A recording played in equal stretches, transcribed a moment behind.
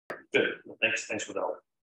Good. Thanks for the help.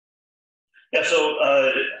 Yeah, so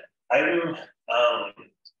I'm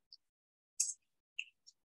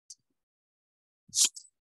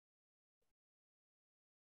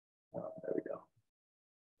there we go.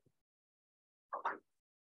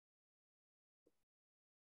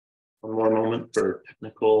 One more moment for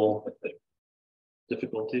technical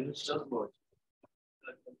difficulties.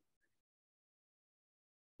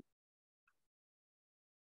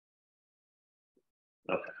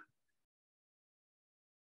 Okay.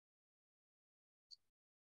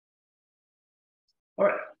 All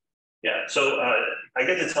right. Yeah, so I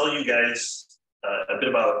get to tell you guys a bit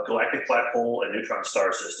about galactic black hole and neutron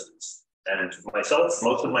star systems. And myself,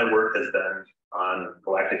 most of my work has been on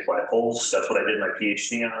galactic black holes. That's what I did my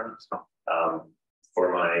PhD on.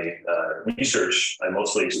 For my research, I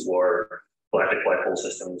mostly explore galactic black hole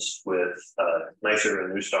systems with NICER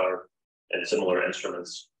and NuSTAR and similar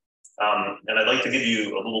instruments. And I'd like to give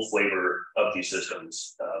you a little flavor of these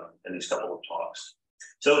systems in these couple of talks.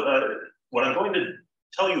 So what I'm going to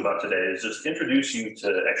tell you about today is just introduce you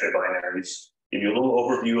to X-ray binaries, give you a little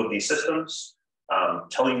overview of these systems,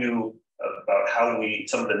 tell you about how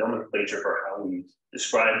some of the nomenclature for how we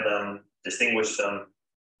describe them, distinguish them.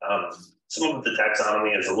 Some of the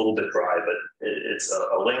taxonomy is a little bit dry, but it's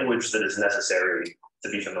a language that is necessary to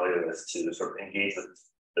be familiar with to sort of engage with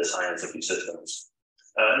the science of these systems.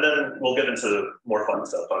 And then we'll get into more fun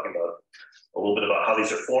stuff, talking about a little bit about how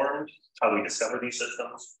these are formed, how we discover these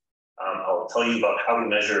systems. I'll tell you about how we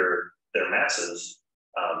measure their masses,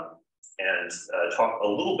 and talk a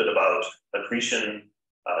little bit about accretion,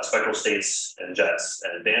 spectral states, and jets.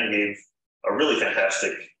 And Dan gave a really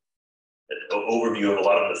fantastic overview of a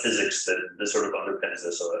lot of the physics that sort of underpins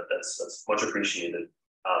this, so that's much appreciated.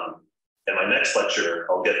 In my next lecture,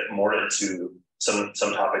 I'll get more into some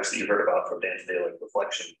topics that you heard about from Dan today, like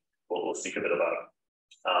reflection. We'll speak a bit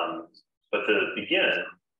about. But to begin,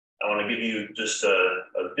 I want to give you just a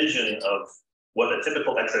vision of what a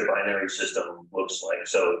typical X-ray binary system looks like.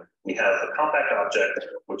 So we have a compact object,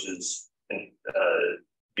 which is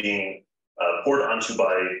being poured onto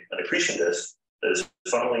by an accretion disk that is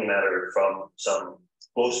funneling matter from some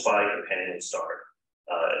close by companion star.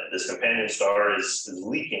 This companion star is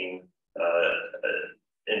leaking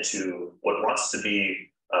into what wants to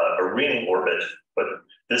be a ring orbit, but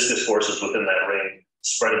viscous forces within that ring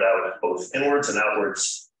spread it out both inwards and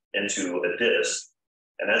outwards into a disk.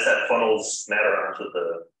 And as that funnels matter onto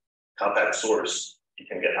the compact source, you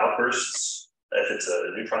can get outbursts. If it's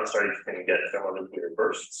a neutron star, you can get thermonuclear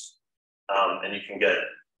bursts, and you can get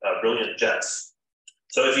brilliant jets.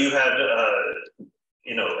 So if you had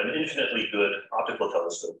an infinitely good optical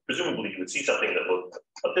telescope, presumably you would see something that looked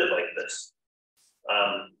a bit like this.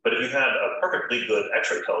 But if you had a perfectly good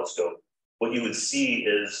X-ray telescope, what you would see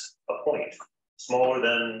is a point smaller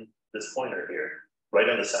than this pointer here, right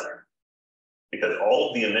in the center. Because all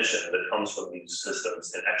of the emission that comes from these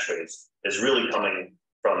systems in X-rays is really coming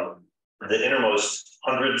from the innermost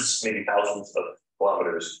hundreds, maybe thousands of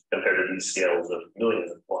kilometers compared to these scales of millions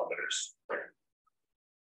of kilometers.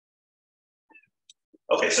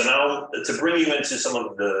 Okay, so now to bring you into some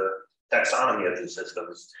of the taxonomy of these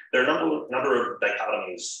systems, there are a number of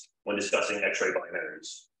dichotomies when discussing X-ray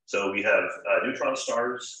binaries. So we have neutron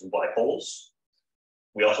stars and black holes.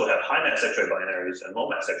 We also have high mass X-ray binaries and low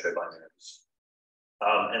mass X-ray binaries.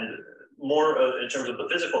 And more in terms of the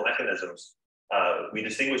physical mechanisms, we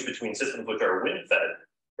distinguish between systems which are wind-fed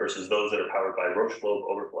versus those that are powered by Roche globe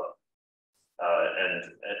overflow.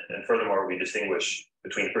 And furthermore, we distinguish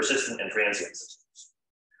between persistent and transient systems.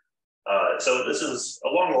 So this is a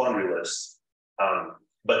long laundry list,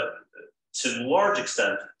 but to a large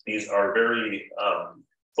extent, these are very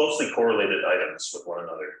closely correlated items with one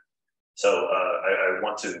another. So I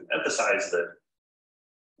want to emphasize that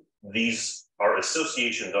these are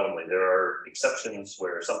associations only. There are exceptions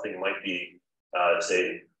where something might be,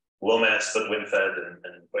 say, low mass but wind fed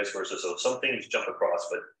and vice versa. So some things jump across,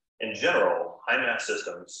 but in general, high mass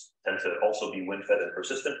systems tend to also be wind fed and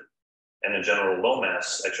persistent. And in general, low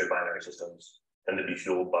mass X-ray binary systems tend to be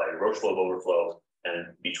fueled by Roche globe overflow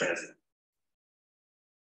and be transient.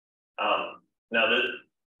 Now, the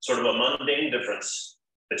sort of a mundane difference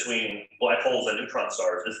between black holes and neutron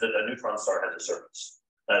stars is that a neutron star has a surface.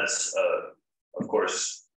 That's, of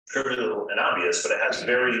course, trivial and obvious, but it has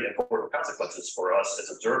very important consequences for us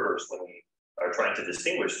as observers when we are trying to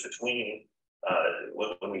distinguish between,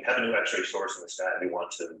 when we have a new X-ray source in the sky, we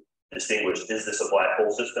want to distinguish, is this a black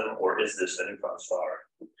hole system or is this a neutron star?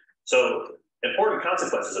 So important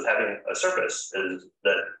consequences of having a surface is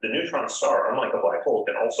that the neutron star, unlike a black hole,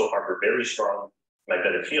 can also harbor very strong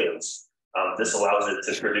magnetic fields. This allows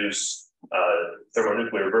it to produce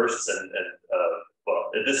thermonuclear bursts, and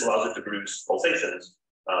well, this allows it to produce pulsations,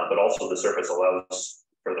 but also the surface allows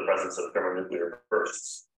for the presence of thermonuclear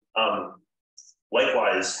bursts.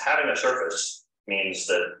 Likewise, having a surface means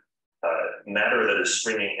that matter that is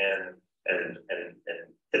streaming in and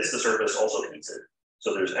hits the surface also heats it.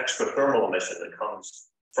 So there's extra thermal emission that comes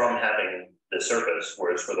from having the surface,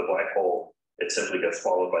 whereas for the black hole, it simply gets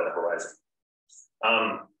swallowed by the horizon.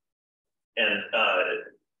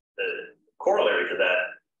 The corollary to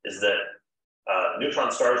that is that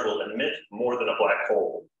neutron stars will emit more than a black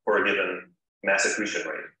hole for a given mass accretion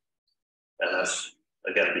rate. And that's,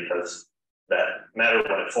 again, because that matter,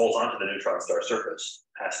 when it falls onto the neutron star surface,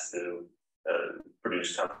 has to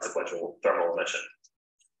produce consequential thermal emission.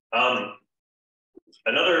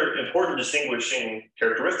 Another important distinguishing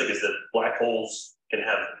characteristic is that black holes can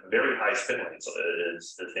have very high spin rates. So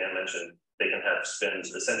as Dan mentioned, they can have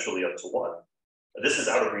spins essentially up to 1. This is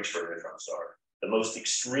out of reach for a neutron star. The most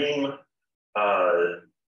extreme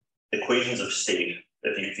equations of state,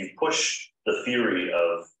 if you push the theory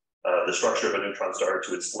of the structure of a neutron star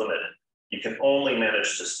to its limit, you can only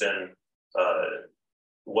manage to spin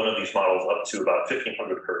one of these models up to about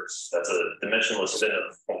 1500 hertz. That's a dimensionless spin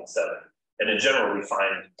of 0.7. And in general, we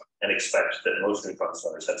find and expect that most neutron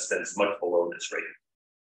stars have spins much below this rate.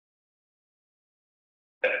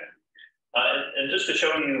 Okay. And just to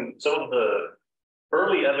show you some of the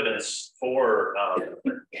early evidence for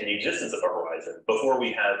the existence of a horizon, before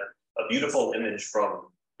we had a beautiful image from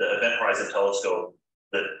the Event Horizon Telescope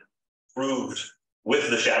that proved with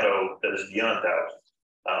the shadow that is beyond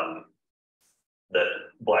doubt that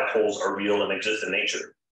black holes are real and exist in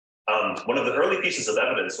nature. One of the early pieces of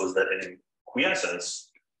evidence was that in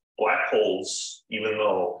quiescence, black holes, even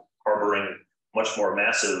though harboring much more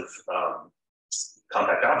massive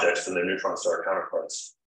compact objects than their neutron star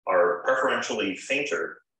counterparts, are preferentially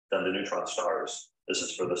fainter than the neutron stars. This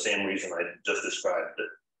is for the same reason I just described,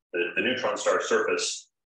 that the neutron star surface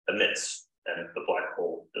emits, and the black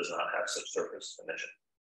hole does not have such surface emission.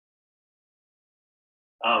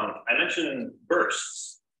 I mentioned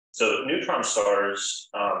bursts. So neutron stars,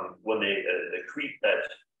 when they accrete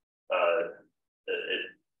at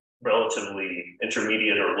relatively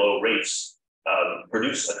intermediate or low rates,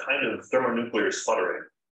 produce a kind of thermonuclear sputtering.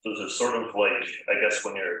 So this is sort of like, I guess,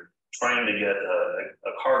 when you're trying to get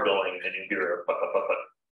a car going and you hear a putt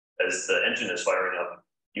as the engine is firing up,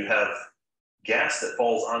 you have gas that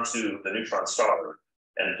falls onto the neutron star,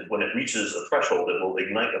 and when it reaches a threshold, it will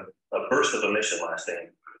ignite a burst of emission lasting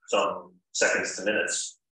some seconds to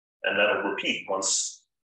minutes, and that'll repeat once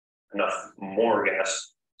enough more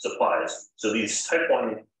gas supplies. So these type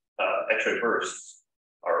 1 X-ray bursts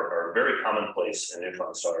are very commonplace in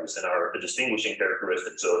neutron stars and are a distinguishing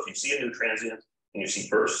characteristic. So if you see a new transient and you see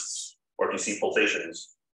bursts, or if you see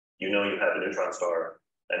pulsations, you know you have a neutron star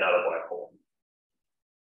and not a black hole.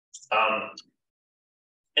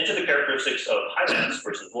 Into the characteristics of high mass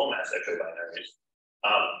versus low mass X-ray binaries.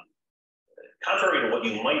 Contrary to what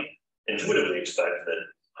you might intuitively expect, that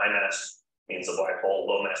high mass means a black hole,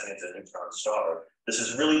 low mass means a neutron star, this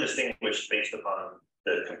is really distinguished based upon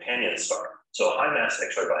the companion star. So a high mass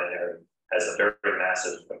X-ray binary has a very, very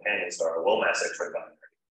massive companion star, a low mass X-ray binary,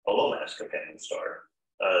 a low mass companion star.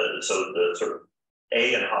 So the sort of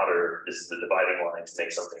A and hotter is the dividing line to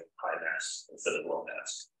make something high mass instead of low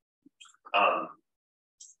mass.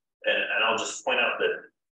 And I'll just point out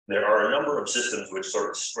that there are a number of systems which sort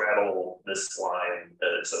of straddle this line.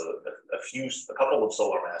 So a couple of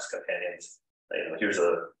solar mass companions. Here's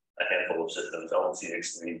a handful of systems: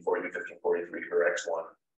 LMCX3, 4U1543, or X1,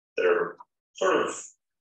 that are sort of,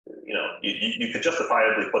 you could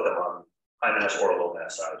justifiably put them on high mass or a low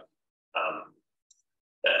mass side.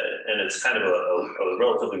 And it's kind of a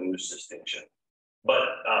relatively loose distinction. But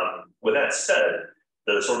with that said,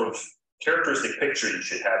 the sort of characteristic picture you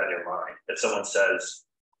should have in your mind, if someone says,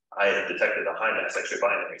 I have detected a high mass X-ray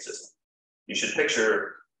binary system, you should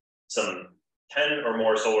picture some 10 or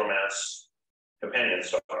more solar mass companion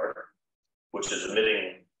star, which is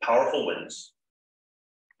emitting powerful winds,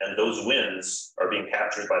 and those winds are being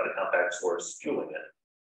captured by the compact source fueling it.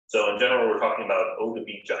 So in general, we're talking about O to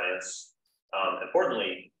B giants.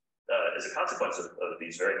 Importantly, as a consequence of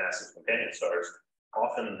these very massive companion stars,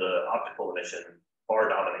 often the optical emission far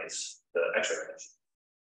dominates the X-ray emission.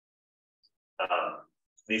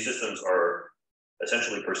 These systems are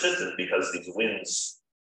essentially persistent because these winds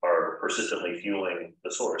are persistently fueling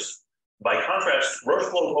the source. By contrast, Roche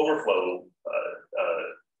flow overflow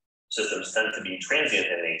systems tend to be transient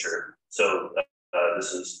in nature. So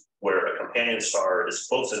this is where a companion star is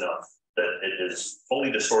close enough that it is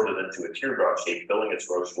fully distorted into a teardrop shape, filling its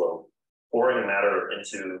Roche flow, pouring matter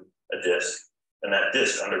into a disk, and that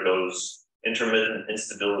disk undergoes intermittent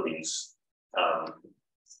instabilities,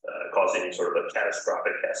 causing sort of a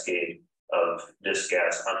catastrophic cascade of disk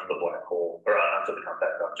gas onto the black hole, or onto the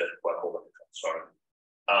compact object, black hole, sorry.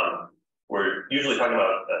 We're usually talking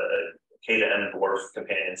about a K to M dwarf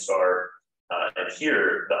companion star, and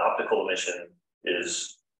here the optical emission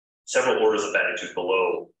is several orders of magnitude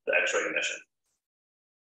below the X-ray emission.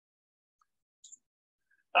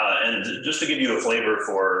 And just to give you a flavor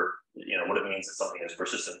for what it means that something is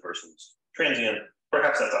persistent versus transient,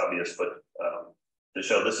 perhaps that's obvious, but to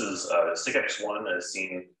show this is SIGX1 as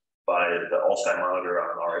seen by the All-Sky monitor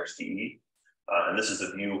on RXTE, and this is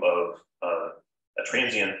a view of a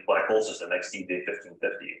transient black hole system,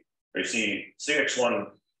 XTJ1550. Where you see SIGX1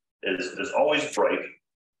 is always bright,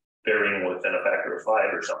 varying within a factor of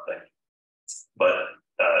 5 or something, but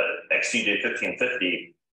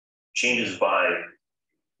XTJ1550 changes by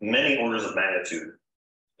many orders of magnitude.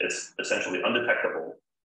 It's essentially undetectable.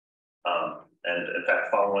 And in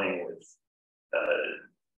fact, following with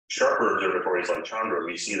sharper observatories like Chandra,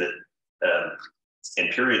 we see that in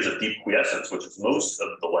periods of deep quiescence, which is most of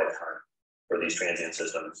the lifetime for these transient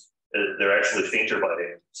systems, they're actually fainter by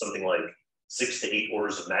something like 6 to 8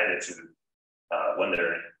 orders of magnitude when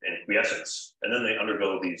they're in quiescence. And then they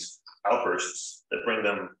undergo these outbursts that bring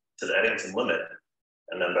them to the Eddington limit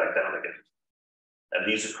and then back down again. And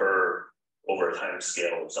these occur over a time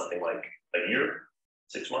scale of something like a year,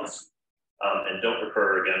 6 months, and don't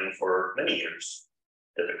recur again for many years,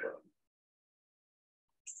 typically.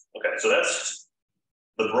 Okay, so that's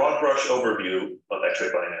the broad brush overview of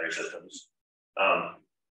X-ray binary systems.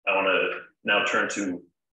 I want to now turn to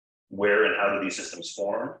where and how do these systems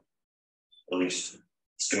form, at least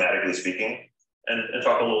schematically speaking, and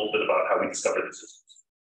talk a little bit about how we discovered these systems.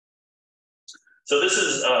 So this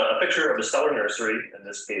is a picture of a stellar nursery, in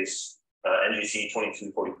this case, NGC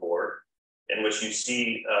 2244, in which you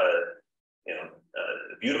see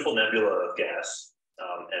a beautiful nebula of gas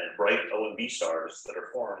and bright O and B stars that are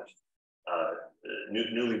formed,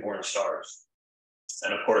 newly born stars.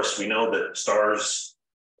 And of course, we know that stars,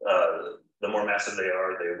 the more massive they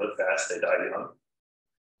are, they live fast, they die young,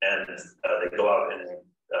 and they go out in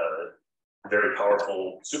very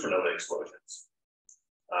powerful supernova explosions.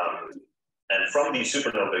 And from these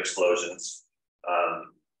supernova explosions,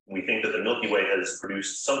 we think that the Milky Way has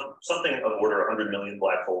produced something of order 100 million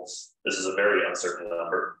black holes. This is a very uncertain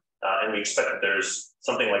number. And we expect that there's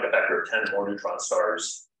something like a factor of 10 more neutron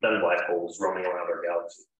stars than black holes roaming around our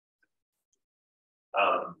galaxy.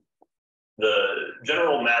 The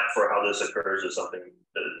general map for how this occurs is something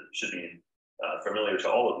that should be familiar to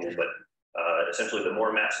all of you, but essentially the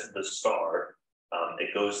more massive the star,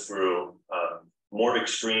 it goes through more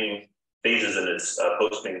extreme phases in its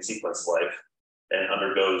post-main sequence life and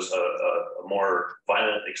undergoes a more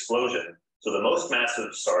violent explosion. So the most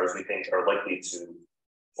massive stars we think are likely to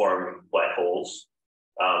form black holes.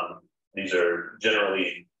 These are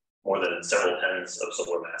generally more than several tens of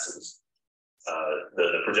solar masses.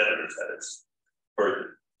 The progenitors, that is.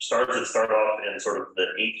 For stars that start off in sort of the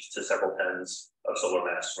 8 to several tens of solar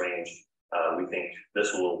mass range, we think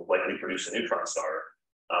this will likely produce a neutron star.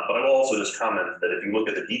 But I will also just comment that if you look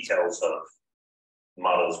at the details of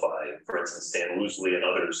models by, for instance, Stan Woosley and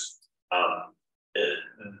others,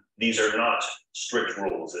 these are not strict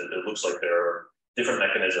rules. It looks like there are different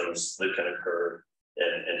mechanisms that can occur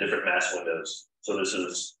in different mass windows. So this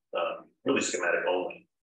is really schematic only.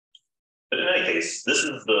 But in any case, this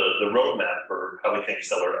is the roadmap for how we think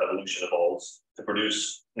stellar evolution evolves to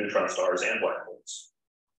produce neutron stars and black holes.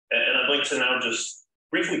 And I'd like to now just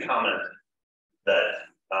briefly comment that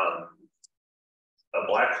a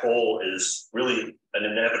black hole is really an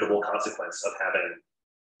inevitable consequence of having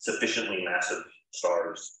sufficiently massive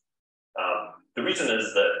stars. The reason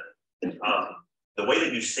is that the way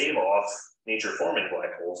that you stave off nature forming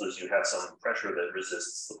black holes is you have some pressure that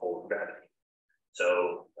resists the pull of gravity.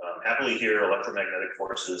 So happily here, electromagnetic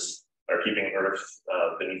forces are keeping Earth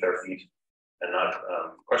beneath our feet and not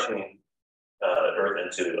crushing Earth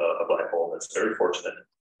into a black hole. That's very fortunate.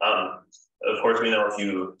 Of course, we know if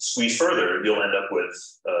you squeeze further, you'll end up with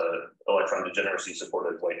electron degeneracy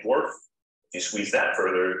supported white dwarf. If you squeeze that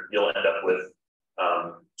further, you'll end up with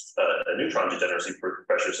a neutron degeneracy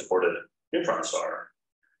pressure supported neutron star.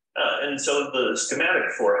 And so the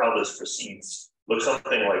schematic for how this proceeds looks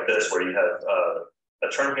something like this, where you have a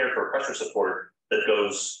term here for pressure support that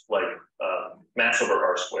goes like mass over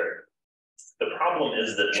r squared. The problem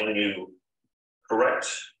is that when you correct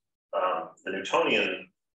the Newtonian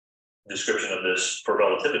description of this for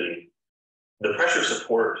relativity, the pressure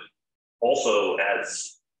support also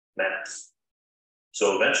adds mass.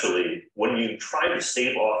 So eventually, when you try to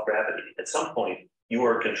stave off gravity, at some point, you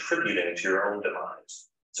are contributing to your own demise.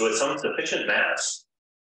 So at some sufficient mass,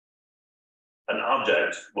 an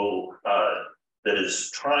object will that is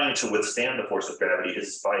trying to withstand the force of gravity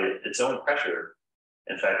is by its own pressure,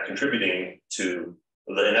 in fact, contributing to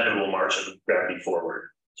the inevitable march of gravity forward.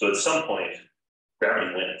 So at some point,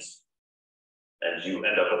 gravity wins, and you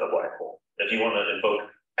end up with a black hole. If you want to invoke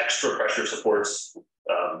extra pressure supports,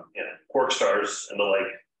 quark stars and the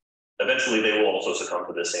like, eventually they will also succumb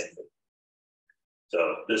to the same thing.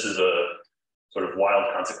 So this is a sort of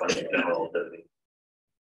wild consequence of general relativity.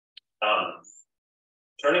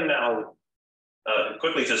 Turning now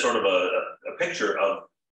quickly to sort of a picture of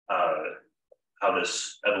how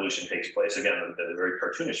this evolution takes place, again, a very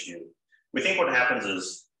cartoonish view. We think what happens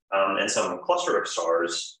is in some cluster of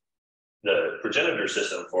stars, the progenitor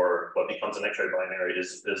system for what becomes an X-ray binary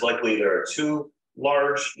is likely there are two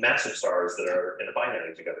large massive stars that are in a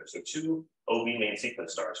binary together. So two OB main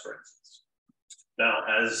sequence stars, for instance. Now,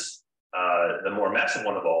 as the more massive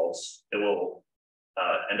one evolves, it will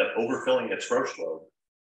end up overfilling its Roche lobe.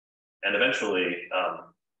 And eventually,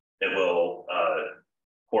 it will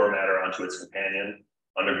pour matter onto its companion,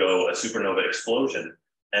 undergo a supernova explosion.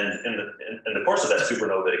 And in the course of that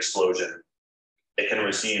supernova explosion, it can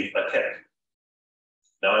receive a kick.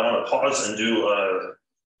 Now, I want to pause and do a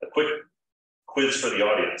quick quiz for the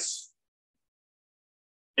audience.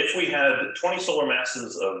 If we had 20 solar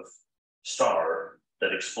masses of star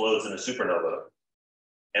that explodes in a supernova,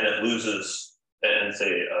 and it loses, and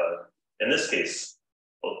say, in this case,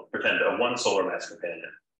 we'll pretend a 1 solar mass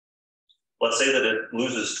companion. Let's say that it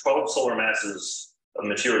loses 12 solar masses of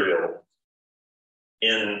material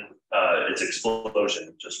in its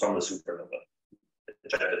explosion just from the supernova.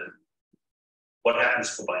 Ejected. What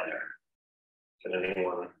happens to the binary? Can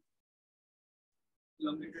anyone?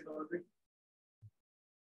 Elongated orbit.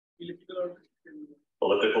 Elliptical orbit.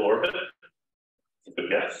 Elliptical orbit? Good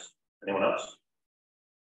guess. Anyone else?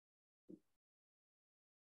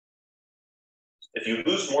 If you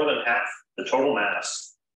lose more than half the total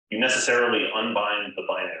mass, you necessarily unbind the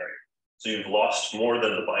binary. So you've lost more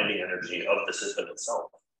than the binding energy of the system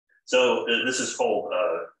itself. So this is called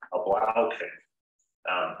a Blau kick.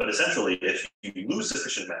 But essentially, if you lose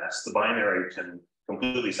sufficient mass, the binary can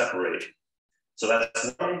completely separate. So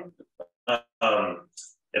that's one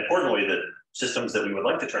important way that systems that we would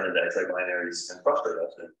like to turn into X-ray binaries can frustrate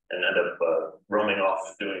us and end up roaming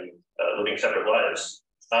off doing living separate lives.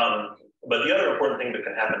 But the other important thing that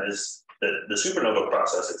can happen is that the supernova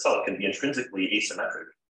process itself can be intrinsically asymmetric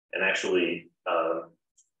and actually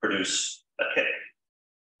produce a kick.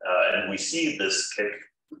 And we see this kick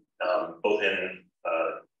both in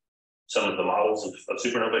some of the models of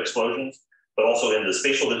supernova explosions, but also in the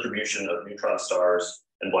spatial distribution of neutron stars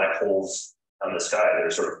and black holes on the sky.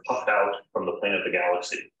 They're sort of puffed out from the plane of the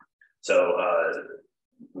galaxy. So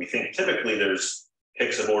we think typically there's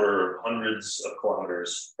kicks of order of hundreds of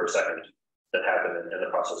kilometers per second that happen in the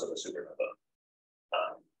process of a supernova.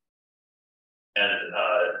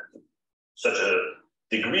 Such a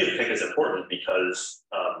degree of kick is important because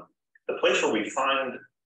the place where we find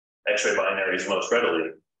X-ray binaries most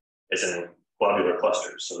readily is in globular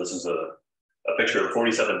clusters. So this is a picture of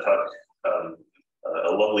 47 Tuc,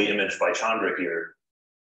 a lovely image by Chandra here.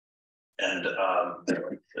 And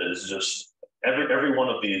it's just every one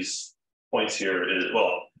of these points here is,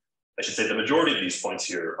 well, I should say the majority of these points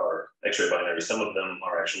here are X-ray binaries. Some of them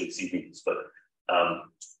are actually CVs, but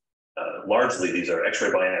largely these are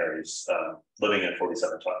X-ray binaries living in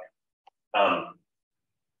 47 Tuc.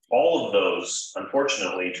 All of those,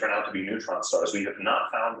 unfortunately, turn out to be neutron stars. We have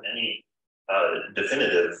not found any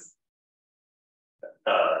definitive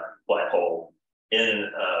black hole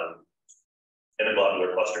in a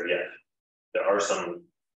globular cluster yet. There are some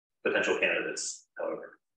potential candidates,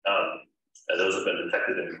 however. And those have been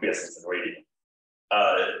detected in quiescence and radium.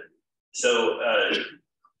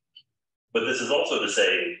 But this is also to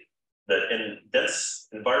say that in dense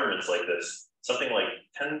environments like this, something like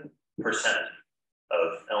 10%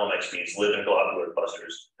 of LMXPs live in globular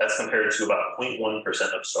clusters. That's compared to about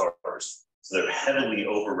 0.1% of stars. So they're heavily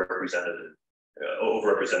overrepresented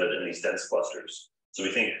in these dense clusters. So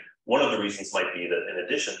we think one of the reasons might be that in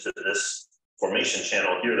addition to this formation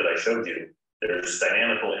channel here that I showed you, there's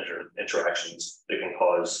dynamical interactions that can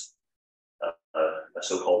cause a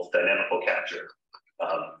so-called dynamical capture,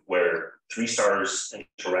 where 3 stars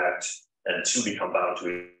interact and 2 become bound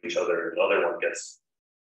to each other, and the other one gets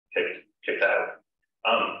kicked out.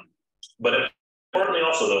 But importantly,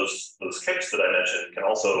 also those kicks that I mentioned can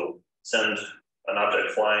also send an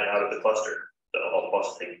object flying out of the cluster. So I'll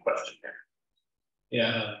pause and take a question here.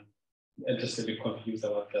 Yeah, just a bit confused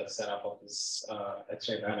about the setup of this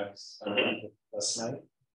X-ray banners last slide.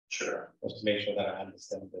 Sure. Just to make sure that I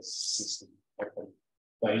understand the system.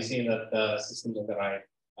 So are you saying that the systems on the right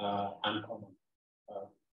are uncommon?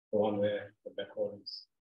 The one where the black hole is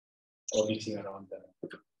orbiting around the...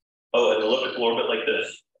 Oh, and elliptical orbit like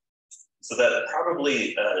this. So that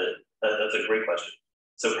probably, that's a great question.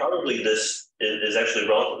 So probably this is actually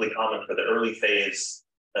relatively common for the early phase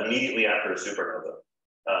immediately after a supernova.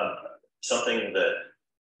 Something that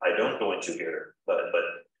I don't go into here, but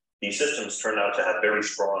these systems turn out to have very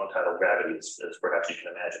strong tidal gravity, as perhaps you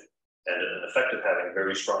can imagine. And an effect of having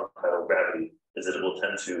very strong tidal gravity is that it will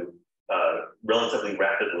tend to relatively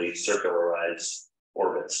rapidly circularize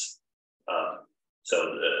orbits.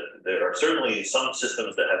 So there are certainly some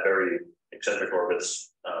systems that have very eccentric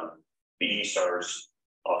orbits. BE stars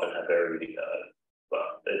often have very,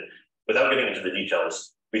 without getting into the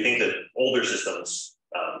details, we think that older systems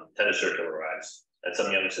tend to circularize, and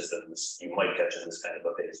some young systems you might catch in this kind of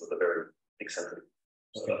a phase with a very eccentric.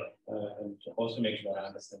 Okay. And to also make sure I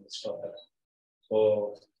understand this better.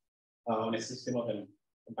 So on a system of a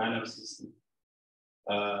binary system,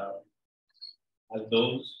 are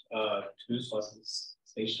those two sources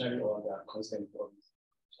stationary or they are constant orbits?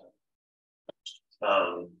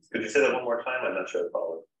 Could you say that one more time? I'm not sure I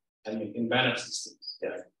followed. I mean, in binary systems,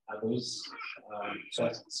 yeah, are those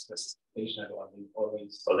sources stationary or they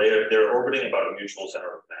always? Oh, they're orbiting about a mutual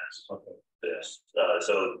center of mass. Okay. Yes.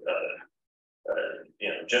 You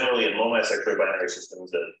know, generally in low mass X-ray binary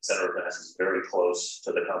systems, the center of mass is very close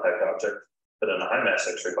to the compact object. But in a high mass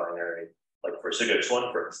X-ray binary, like for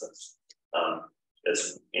SIGX1, for instance,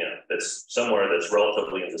 it's somewhere that's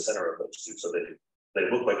relatively in the center of those two. So they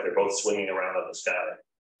look like they're both swinging around on the sky.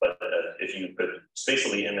 But if you could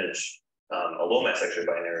spatially image a low mass X-ray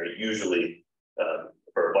binary, usually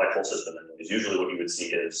for a black hole system, usually what you would see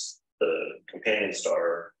is the companion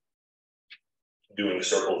star doing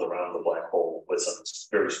circles around the black hole with some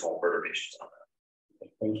very small perturbations on that.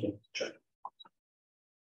 Thank you. Sure.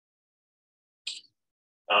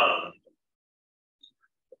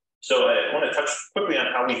 So I want to touch quickly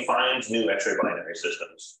on how we find new X-ray binary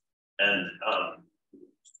systems. And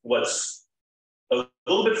what's a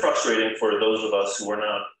little bit frustrating for those of us who were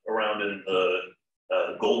not around in the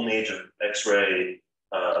golden age of X-ray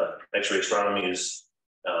astronomy's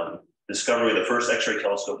discovery, the first X-ray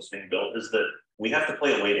telescopes being built, is that we have to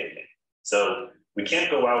play a waiting game. So we can't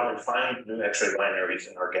go out and find new X-ray binaries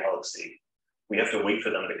in our galaxy. We have to wait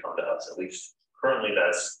for them to come to us. At least currently,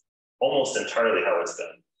 that's almost entirely how it's done.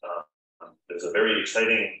 There's a very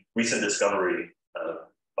exciting recent discovery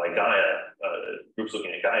by Gaia, groups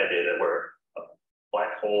looking at Gaia data, where a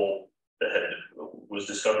black hole that was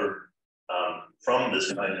discovered from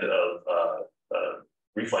this kind of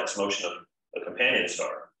reflex motion of a companion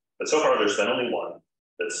star. But so far, there's been only one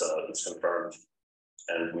that's confirmed,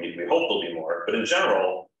 and we hope there'll be more. But in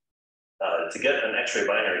general, to get an X-ray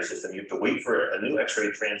binary system, you have to wait for a new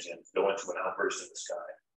X-ray transient to go into an outburst in the sky.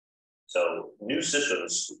 So new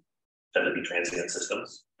systems tend to be transient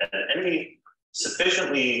systems, and any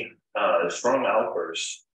sufficiently strong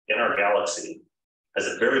outburst in our galaxy has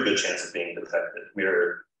a very good chance of being detected.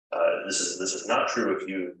 This is not true if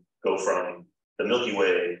you go from the Milky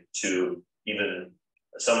Way to even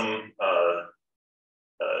some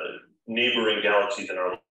neighboring galaxies in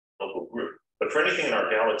our local group. But for anything in our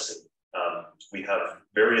galaxy, we have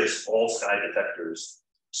various all-sky detectors,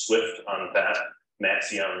 Swift on that,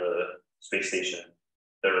 MAXI on the space station,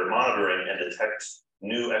 that are monitoring and detect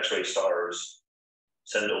new X-ray stars,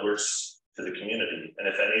 send alerts to the community. And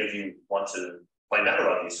if any of you want to find out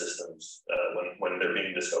about these systems when they're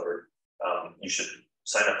being discovered, you should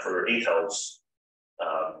sign up for ATELs,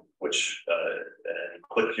 which and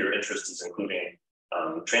click your interests, including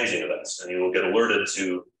transient events, and you will get alerted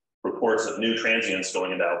to reports of new transients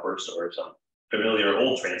going into outbursts or some familiar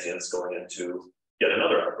old transients going into yet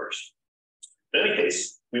another outburst. In any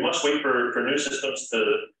case, we must wait for new systems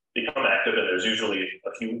to become active, and there's usually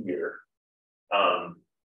a few a year.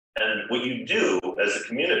 And what you do as a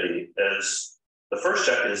community is, the first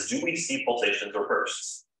check is, do we see pulsations or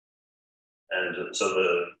bursts? And so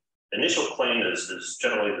the initial claim is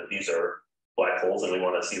generally that these are black holes, and we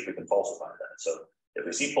want to see if we can falsify that. So if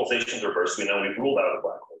we see pulsations or bursts, we know we've ruled out a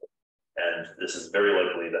black hole. And this is very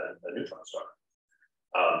likely then a neutron star.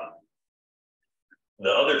 The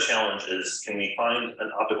other challenge is, can we find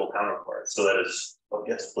an optical counterpart? So that is, oh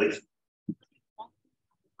yes, please.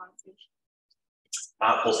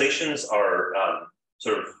 Pulsations are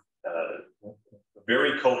sort of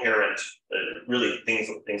very coherent, really things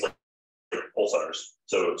like pulsars.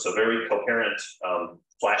 So very coherent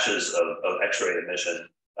flashes of X-ray emission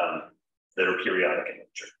periodic in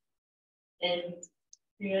nature. And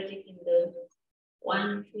periodic in the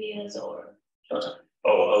 1-2 years or shorter?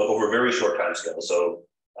 Oh, over very short time scale. So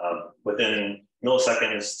within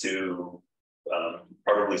milliseconds to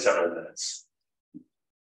probably several minutes.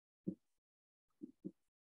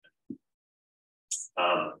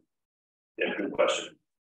 Yeah, good question.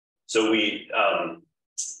 So we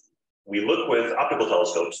look with optical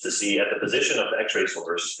telescopes to see at the position of the X-ray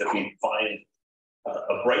source if we find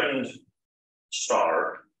a brightened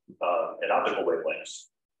star at optical wavelengths.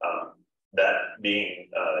 That being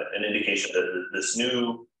an indication that this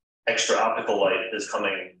new extra optical light is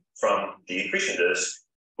coming from the accretion disk,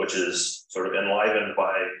 which is sort of enlivened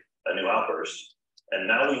by a new outburst. And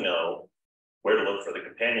now we know where to look for the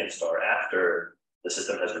companion star after the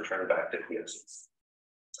system has returned back to quiescence.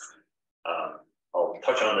 I'll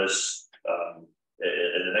touch on this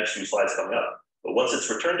in the next few slides coming up. But once it's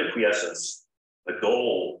returned to quiescence, the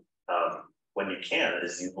goal, when you can,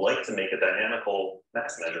 is you'd like to make a dynamical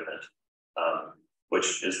mass measurement,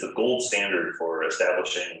 which is the gold standard for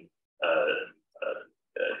establishing,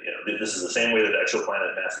 this is the same way that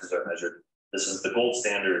exoplanet masses are measured. This is the gold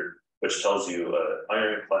standard, which tells you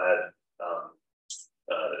ironclad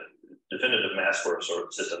definitive mass for a sort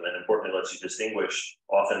of system, and importantly lets you distinguish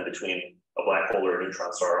often between a black hole or a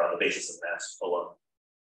neutron star on the basis of mass alone.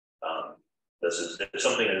 This is, if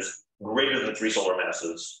something is greater than 3 solar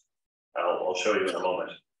masses, I'll show you in a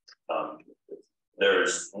moment. There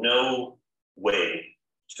is no way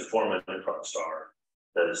to form a neutron star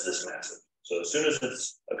that is this massive. So as soon as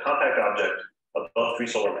it's a compact object above 3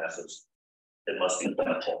 solar masses, it must be a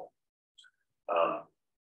black hole.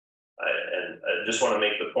 And I just want to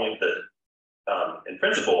make the point that in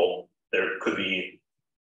principle, there could be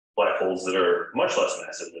black holes that are much less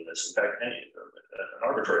massive than this. In fact, an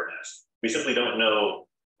arbitrary mass. We simply don't know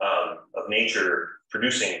of nature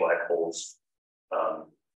producing black holes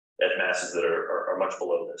at masses that are much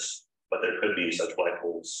below this. But there could be such black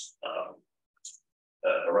holes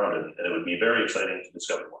around it, and it would be very exciting to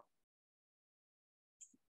discover one.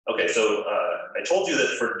 Okay, so I told you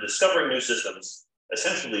that for discovering new systems,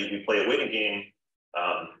 essentially we play a waiting game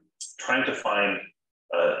trying to find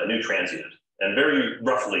a new transient. And very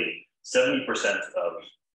roughly, 70% of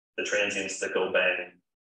the transients that go bang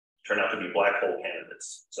turn out to be black hole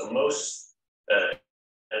candidates. So most,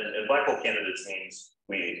 and black hole candidates means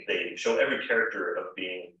they show every character of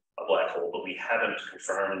being a black hole, but we haven't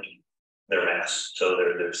confirmed their mass. So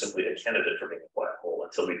they're simply a candidate for being a black hole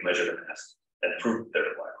until we've measured their mass and proved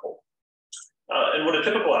they're a black hole. And what a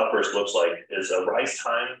typical outburst looks like is a rise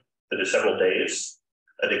time that is several days,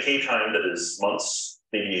 a decay time that is months,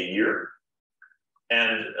 maybe a year,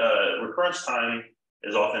 and recurrence time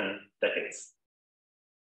is often decades.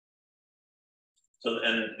 So,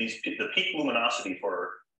 and the peak luminosity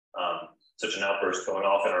for such an outburst going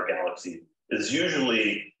off in our galaxy is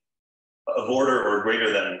usually of order or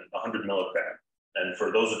greater than 100 millikrag. And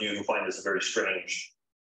for those of you who find this a very strange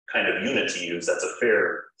kind of unit to use, that's a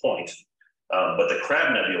fair point. But the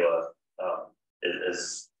Crab Nebula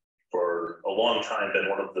is for a long time been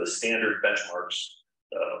one of the standard benchmarks,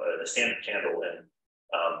 a standard candle in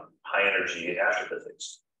high energy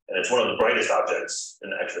astrophysics. And it's one of the brightest objects in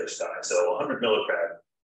the X-ray sky. So 100 millikrag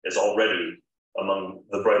is already among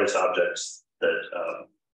the brightest objects that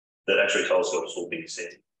X-ray telescopes will be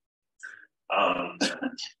seeing.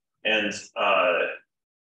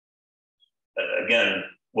 Again,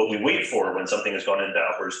 what we wait for when something has gone into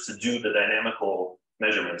outbursts to do the dynamical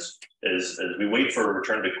measurements is we wait for a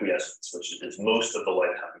return to quiescence, which is most of the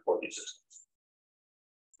lifetime for these systems.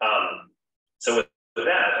 So with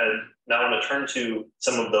that, I now want to turn to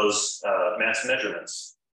some of those mass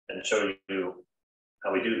measurements and show you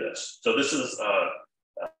how we do this. So this is,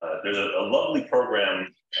 there's a lovely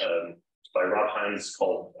program by Rob Hines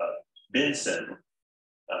called BinSim,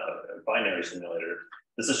 binary simulator.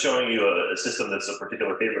 This is showing you a system that's a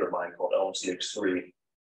particular favorite of mine called LMCX3,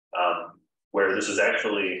 where this is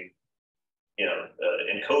actually,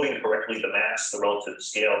 encoding correctly the mass, the relative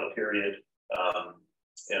scale, the period,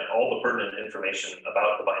 all the pertinent information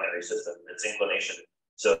about the binary system, its inclination.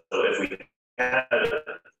 So if we had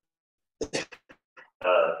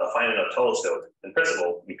a fine enough telescope, in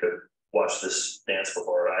principle, we could watch this dance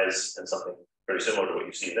before our eyes and something very similar to what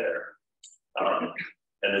you see there.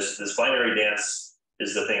 And this binary dance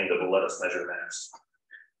is the thing that will let us measure mass.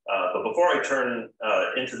 But before I turn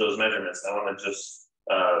into those measurements, I want to just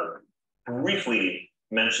briefly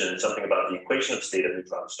mention something about the equation of state of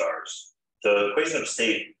neutron stars. The equation of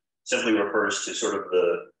state simply refers to sort of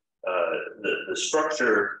the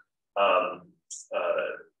structure, how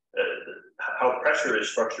pressure is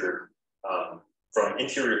structured from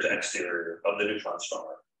interior to exterior of the neutron star.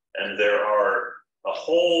 And there are a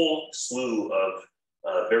whole slew of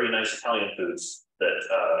very nice Italian foods that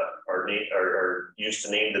are used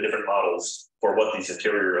to name the different models for what these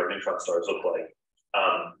interior of neutron stars look like.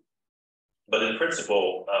 But in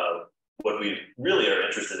principle, what we really are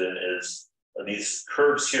interested in is these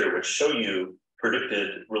curves here, which show you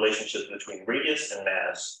predicted relationships between radius and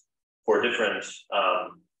mass for different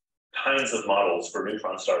kinds of models for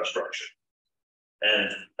neutron star structure.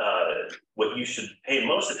 And what you should pay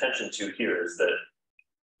most attention to here is that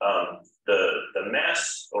the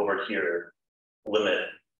mass over here limit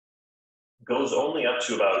goes only up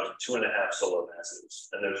to about 2.5 solar masses.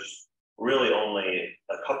 And there's really only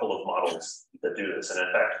a couple of models that do this. And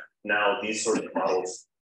in fact, now these sort of models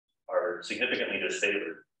are significantly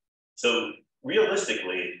disfavored. So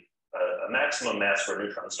realistically, a maximum mass for a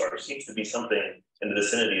neutron star seems to be something in the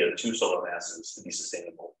vicinity of 2 solar masses to be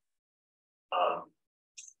sustainable.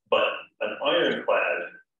 But an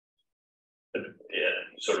ironclad,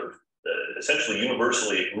 sort of essentially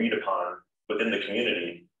universally agreed upon within the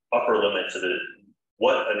community, upper limit to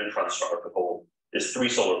what a neutron star could hold is 3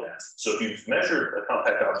 solar masses. So if you've measured a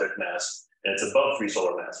compact object mass and it's above 3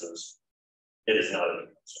 solar masses, it is not a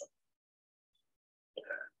neutron star.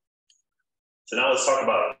 Okay. So now let's talk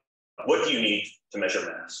about what do you need to measure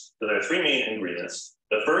mass. So there are 3 main ingredients.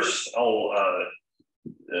 The first,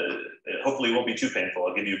 hopefully it won't be too painful.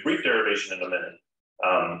 I'll give you a brief derivation in a minute.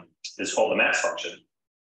 It's called the mass function.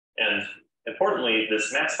 And importantly,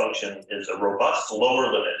 this mass function is a robust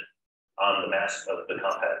lower limit on the mass of the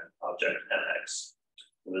compact object, mx.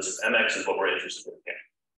 This mx is what we're interested in here.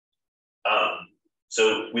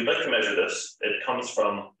 So we'd like to measure this. It comes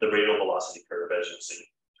from the radial velocity curve, as you'll see.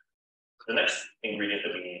 The next ingredient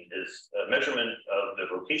that we need is a measurement of the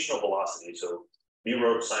rotational velocity. So v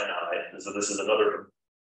rho sine I, so this is another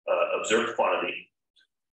observed quantity.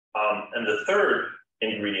 And the third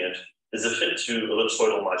ingredient is a fit to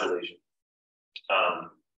ellipsoidal modulation.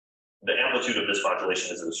 The amplitude of this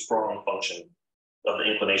modulation is a strong function of the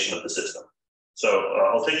inclination of the system. So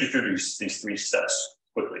I'll take you through these 3 steps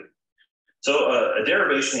quickly. So a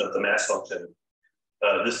derivation of the mass function,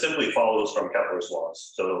 this simply follows from Kepler's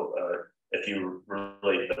laws. So if you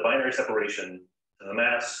relate the binary separation to the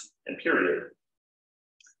mass and period,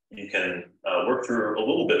 you can work through a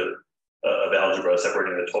little bit of algebra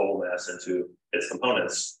separating the total mass into its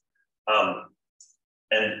components.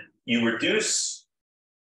 And you reduce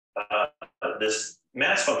this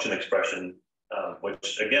mass function expression,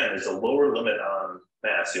 which again is a lower limit on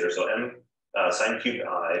mass here. So m sine cubed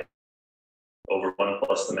I over 1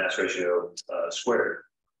 plus the mass ratio squared.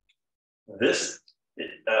 This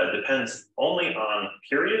depends only on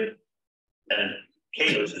period and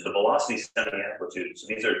k, which is the velocity semi-amplitude. So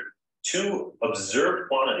these are 2 observed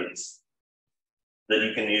quantities that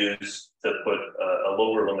you can use to put a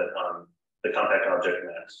lower limit on the compact object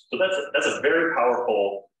mass. So that's a very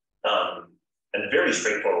powerful and very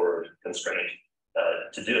straightforward constraint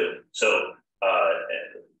to do. So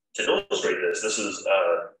to illustrate this, this is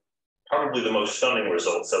probably the most stunning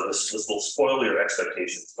result. So this will spoil your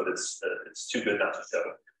expectations, but it's too good not to show.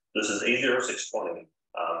 This is A0620.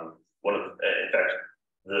 In fact,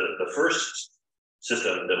 the first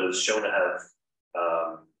system that was shown to have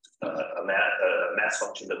a mass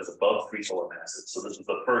function that was above 3 solar masses. So this was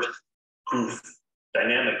the first proof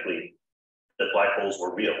dynamically that black holes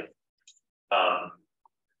were real.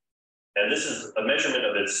 And this is a measurement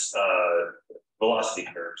of its velocity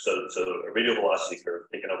curve. So a radial velocity curve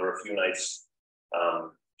taken over a few nights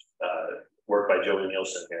work by Joey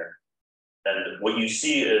Nielsen here. And what you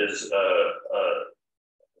see is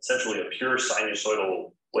essentially a pure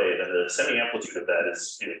sinusoidal wave, and the semi-amplitude of that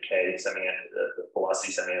is k, the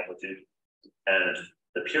velocity semi-amplitude, and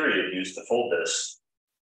the period used to fold this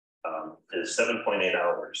is 7.8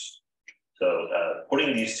 hours. So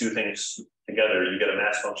putting these 2 things together, you get a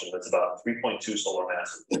mass function that's about 3.2 solar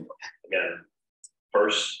masses. Again,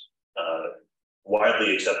 first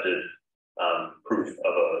widely accepted proof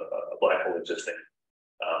of a black hole existing.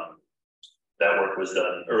 That work was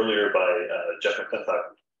done earlier by Jeff McClintock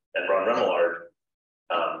and Ron Remillard.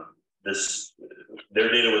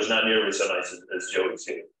 Their data was not nearly so nice as Joey's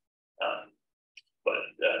here. But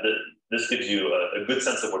this gives you a good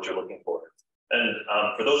sense of what you're looking for. And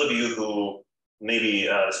for those of you who maybe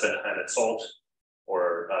spend time at SALT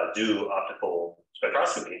or do optical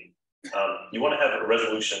spectroscopy, you want to have a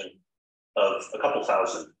resolution of a couple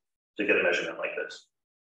thousand to get a measurement like this.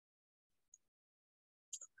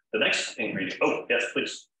 The next ingredient, oh, yes,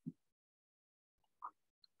 please.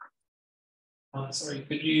 Sorry,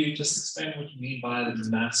 could you just explain what you mean by the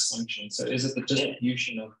mass function? So is it the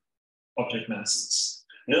distribution of object masses?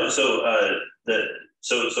 No, so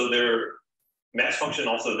so their mass function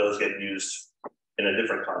also does get used in a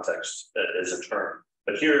different context as a term.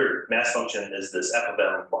 But here, mass function is this f of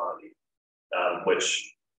m quantity,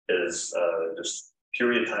 which is just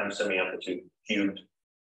period times semi-amplitude cubed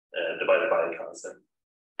divided by a constant.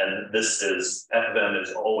 And this is f of m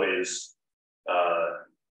is always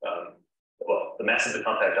well, the mass of the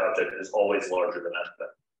compact object is always larger than f of m.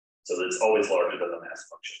 So it's always larger than the mass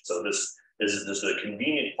function. So this is just a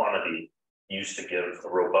convenient quantity used to give a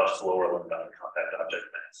robust lower limit on compact object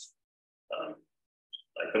mass.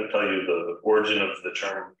 I couldn't tell you the origin of the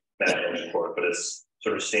term mass function for it, but it's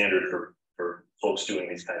sort of standard for folks doing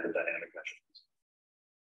these kinds of dynamic measurements.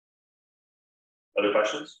 Other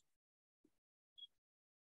questions?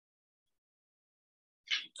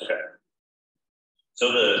 Okay.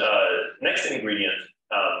 So the next ingredient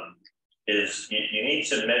is you need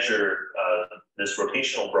to measure this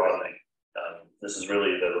rotational broadening. This is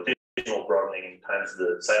really the rotational broadening times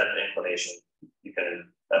the sine of inclination. You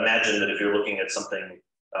can imagine that if you're looking at something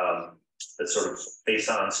that's sort of face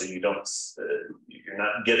on, so you don't, you're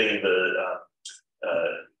not getting the,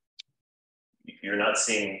 you're not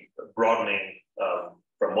seeing broadening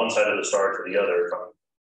from one side of the star to the other from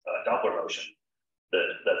Doppler motion.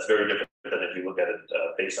 That's very different than if you look at it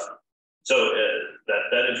face on. So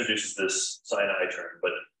that introduces this sine I term,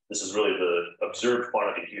 but this is really the observed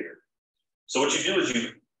quantity here. So what you do is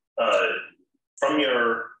you, from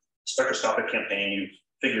your spectroscopic campaign, you've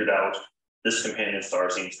figured out this companion star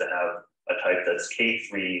seems to have a type that's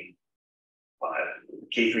K3b.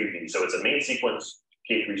 So it's a main sequence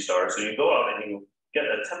K3 star. So you go out and you get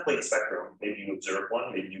a template spectrum. Maybe you observe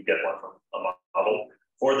one, maybe you get one from a model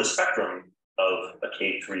for the spectrum of a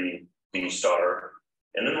K3b star.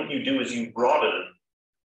 And then what you do is you broaden,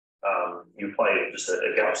 you apply just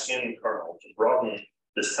a Gaussian kernel to broaden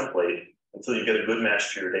this template until you get a good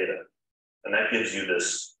match to your data. And that gives you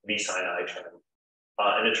this V sine I term.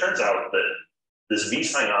 And it turns out that this V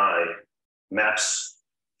sine I maps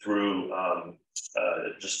through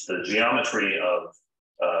just the geometry of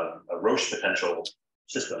a Roche potential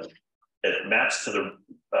system. It maps to the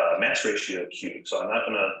mass ratio cube. So I'm not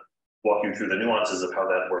going to walk you through the nuances of how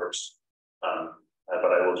that works,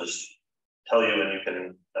 but I will just tell you, and you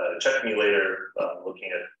can check me later looking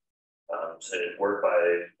at, say, work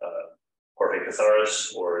by Jorge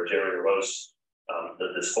Cazares or Jerry Rose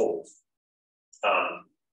that this holds.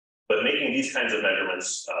 But making these kinds of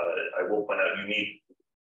measurements, I will point out, you need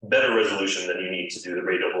better resolution than you need to do the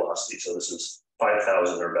radial velocity. So this is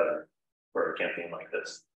 5,000 or better for a campaign like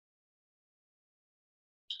this.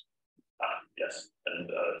 Yes, and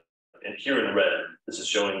here in red, this is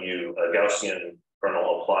showing you a Gaussian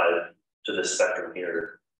kernel applied to this spectrum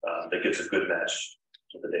here that gives a good match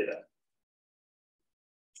to the data.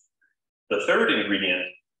 The third ingredient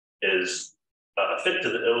is fit to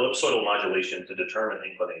the ellipsoidal modulation to determine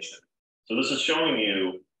inclination. So this is showing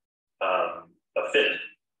you a fit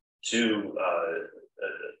to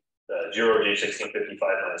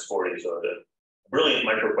 0J1655-40, so the brilliant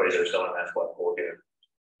microquasar stellar mass black hole here.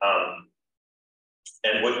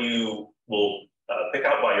 And what you will pick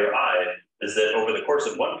out by your eye is that over the course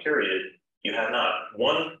of one period, you have not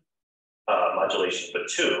one modulation, but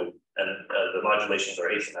two, and the modulations are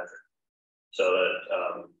asymmetric. So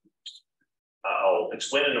that I'll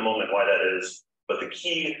explain in a moment why that is, but the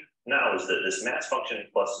key now is that this mass function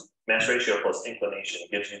plus mass ratio plus inclination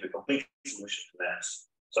gives you the complete solution to mass.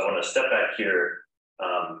 So I want to step back here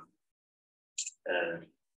and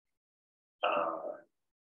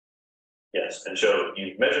yes, and show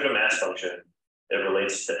you've measured a mass function. It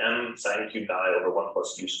relates to m sine cubed I over 1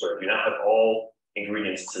 plus q squared. You now have all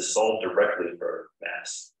ingredients to solve directly for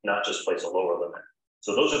mass, not just place a lower limit.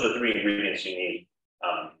 So those are the three ingredients you need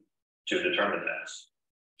to determine mass.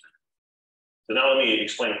 So now let me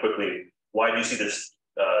explain quickly why do you see this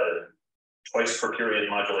twice per period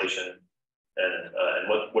modulation, and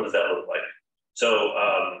what does that look like? So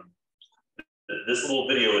this little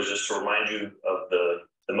video is just to remind you of the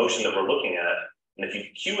motion that we're looking at. And if you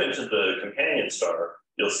cue into the companion star,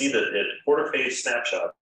 you'll see that at quarter phase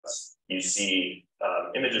snapshots, you see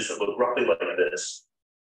images that look roughly like this.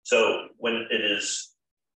 So when it is,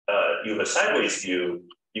 you have a sideways view,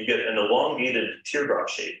 you get an elongated teardrop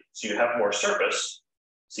shape. So you have more surface,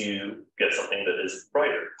 so you get something that is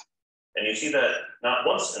brighter. And you see that not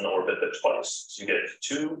once in the orbit, but twice. So you get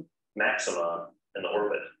two maxima in the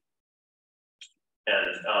orbit.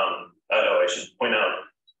 And I should point out,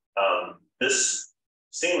 this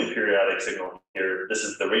singly periodic signal here, this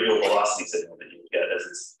is the radial velocity signal that you get as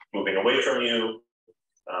it's moving away from you,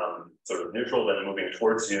 sort of neutral, then moving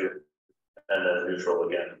towards you, and then neutral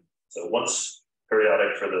again. So once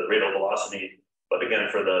periodic for the radial velocity, but again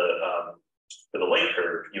for the light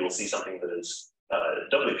curve, you will see something that is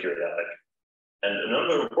doubly periodic. And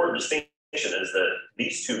another important distinction is that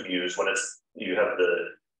these two views, when you have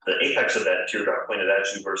the apex of that teardrop pointed at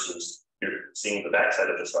you versus you're seeing the backside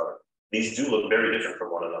of the star, these do look very different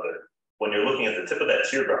from one another. When you're looking at the tip of that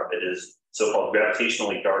teardrop, it is so-called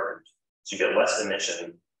gravitationally darkened. So you get less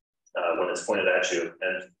emission when it's pointed at you.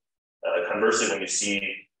 And conversely, when you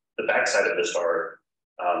see the backside of the star,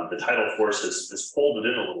 the tidal force is pulled it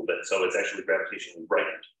in a little bit. So it's actually gravitationally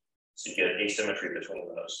brightened. So you get asymmetry between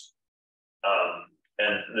those.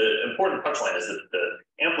 And the important punchline is that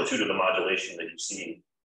the amplitude of the modulation that you see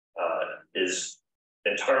is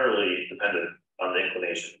entirely dependent on the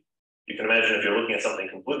inclination. You can imagine if you're looking at something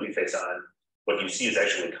completely face on, what you see is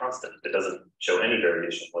actually constant. It doesn't show any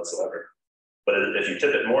variation whatsoever. But if you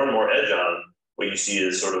tip it more and more edge on, what you see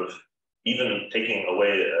is sort of, even taking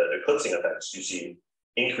away eclipsing effects, you see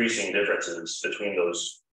increasing differences between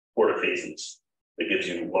those quarter phases that gives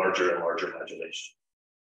you larger and larger modulation.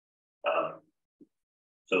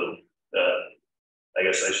 So I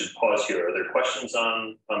guess I should pause here. Are there questions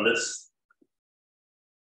on this?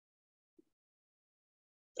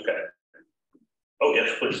 Okay. Oh,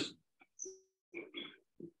 yes, please.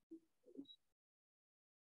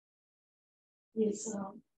 Yes.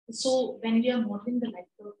 So when we are modeling the light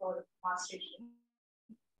curve for mass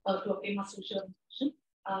ratio, to obtain mass ratio,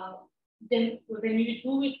 then when we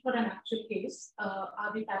do it for an actual case,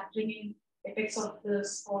 are we factoring in effects of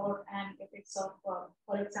this or and effects of,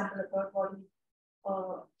 for example, a third body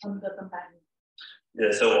on the companion?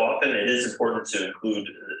 Yeah, so often it is important to include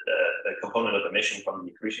a component of emission from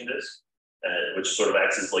the accretion disk, which sort of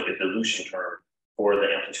acts as like a dilution term for the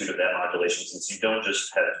amplitude of that modulation, since you don't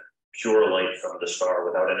just have pure light from the star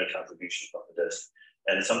without any contribution from the disk.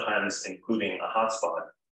 And sometimes including a hotspot,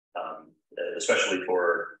 especially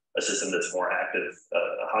for a system that's more active,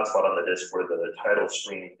 a hotspot on the disk where the tidal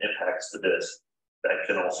stream impacts the disk, that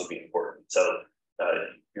can also be important. So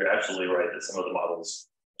you're absolutely right that some of the models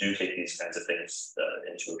do take these kinds of things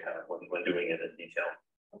into account when doing it in detail.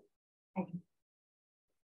 Thank you.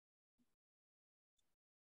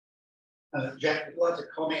 Jack, would you like to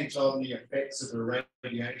comment on the effects of the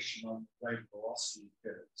radiation on radial velocity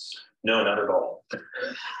curves? No, not at all.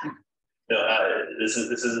 No, this is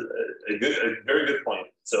a very good point.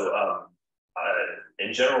 So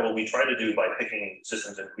in general, what we try to do by picking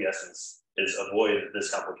systems in quiescence is avoid this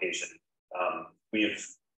complication. We've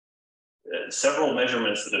several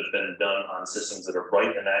measurements that have been done on systems that are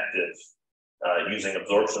bright and active using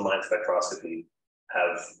absorption line spectroscopy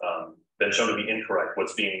have been shown to be incorrect.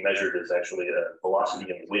 What's being measured is actually a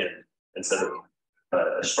velocity in wind instead of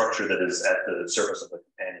a structure that is at the surface of the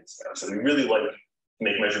companion star. So we really like to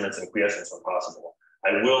make measurements in quiescence when possible.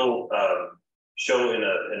 I will show in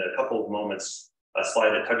a couple of moments a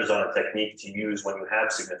slide that touches on a technique to use when you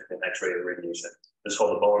have significant X-ray irradiation. It's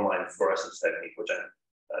called the Bowen line fluorescence technique, which I'm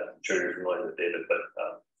sure you're familiar with, David, but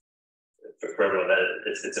for everyone,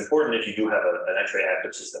 it's important if you do have an X-ray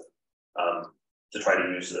active system to try to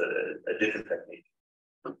use a different technique.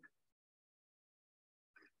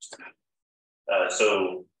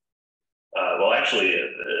 Well, actually,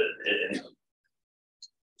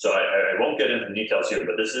 so I won't get into the details here,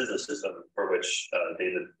 but this is a system for which,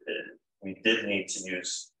 David, we did need to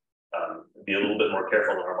use, be a little bit more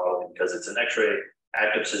careful in our modeling because it's an X-ray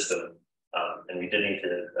active system, and we did need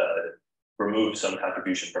to remove some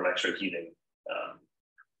contribution from X-ray heating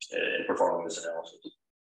in performing this analysis.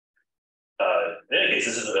 In any case,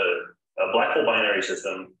 this is a black hole binary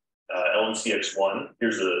system, LMCX1.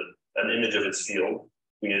 Here's an image of its field.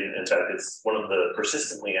 In fact, it's one of the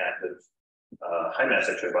persistently active high mass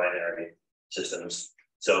X-ray binary systems.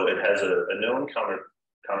 So it has a known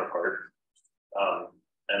counterpart.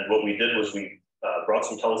 And what we did was we brought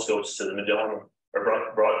some telescopes to the Magellan, or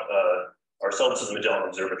brought ourselves to the Magellan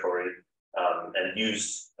Observatory and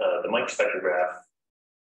used the Mike spectrograph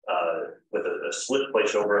with a slit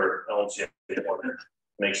placed over LMCX1 to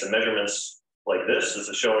make some measurements like this. This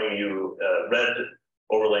is showing you red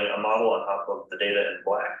overlaying a model on top of the data in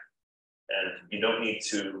black. And you don't need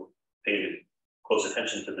to pay close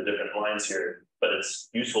attention to the different lines here, but it's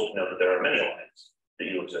useful to know that there are many lines that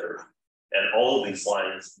you observe. And all of these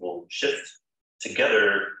lines will shift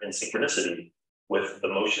together in synchronicity with the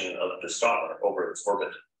motion of the star over its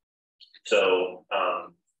orbit. So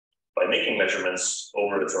by making measurements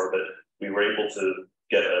over its orbit, we were able to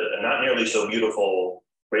get a not nearly so beautiful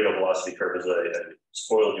radial velocity curve as I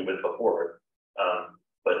spoiled you with before,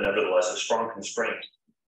 but nevertheless a strong constraint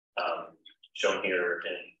shown here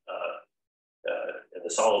in the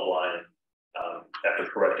solid line after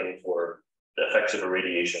correcting for the effects of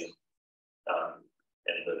irradiation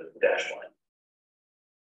in the dashed line.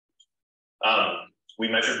 We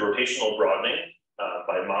measured rotational broadening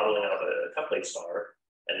by modeling out a template star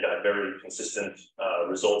and got very consistent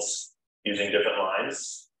results using different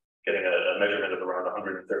lines, getting a measurement of around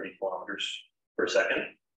 130 kilometers per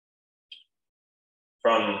second.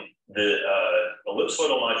 From the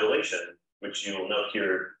ellipsoidal modulation, which you will note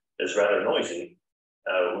here is rather noisy,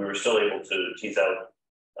 we were still able to tease out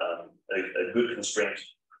a good constraint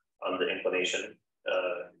on the inclination.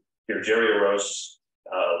 Here, Jerry Aros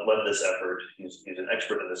led this effort. He's an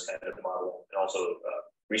expert in this kind of modeling, and also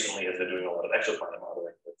recently has been doing a lot of exoplanet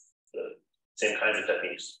modeling with the same kinds of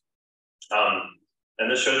techniques. And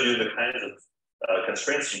this shows you the kinds of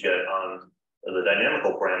constraints you get on the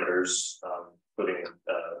dynamical parameters, including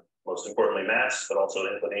most importantly mass, but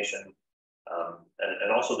also inclination,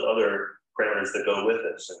 and also the other parameters that go with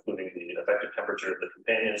this, including the effective temperature of the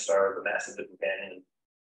companion star, the mass of the companion,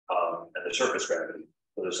 and the surface gravity.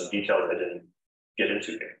 So there's some details I didn't get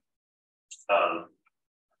into here.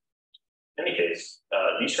 In any case,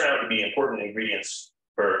 these turn out to be important ingredients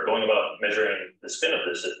for going about measuring the spin of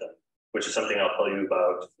this system, which is something I'll tell you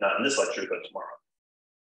about, not in this lecture, but tomorrow.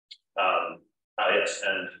 Yes,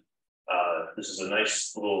 and this is a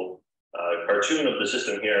nice little cartoon of the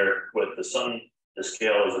system here with the sun. The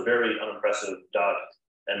scale is a very unimpressive dot,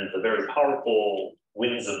 and the very powerful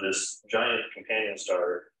winds of this giant companion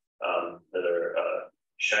star that are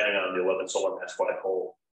shining on the 11 solar mass black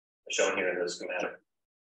hole, shown here in the schematic.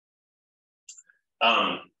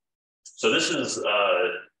 So this is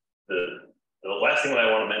the last thing that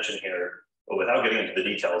I want to mention here, but without getting into the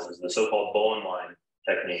details, is the so-called Bowen line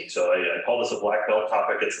technique. So I call this a black belt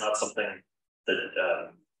topic. It's not something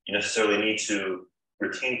that you necessarily need to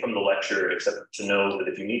retain from the lecture, except to know that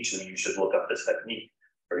if you need to, you should look up this technique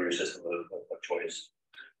for your system of choice.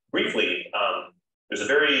 Briefly, there's a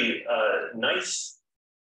very nice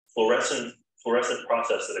fluorescent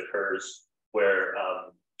process that occurs where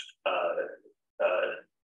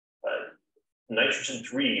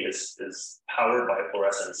nitrogen-3 is powered by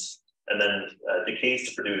fluorescence and then decays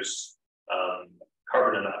to produce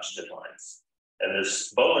carbon and oxygen lines. And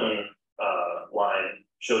this Bowen line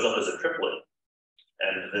shows up as a triplet.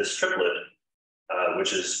 And this triplet,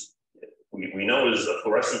 which is, we know is a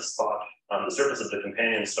fluorescent spot on the surface of the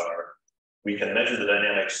companion star, we can measure the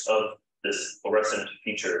dynamics of this fluorescent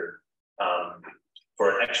feature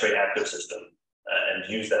for an X-ray active system and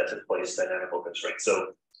use that to place dynamical constraints.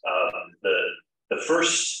 So the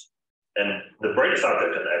first and the brightest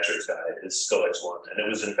object in the X-ray sky is SCO-X1, and it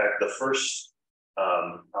was in fact the first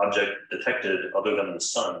object detected other than the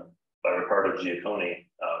sun by Riccardo Giacconi.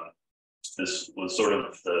 This was sort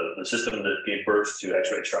of the system that gave birth to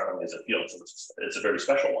X-ray astronomy as a field. So it's a very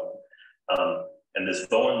special one. And this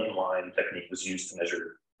Bowen line technique was used to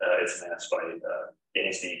measure its mass by Danny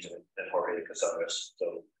Steeves and Jorge Casares.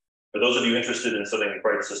 So for those of you interested in studying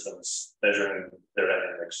bright systems, measuring their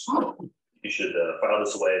dynamics, you should file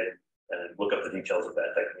this away and look up the details of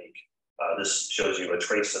that technique. This shows you a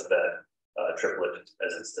trace of that triplet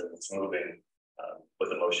as it's moving with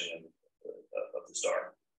the motion of the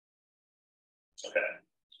star. Okay,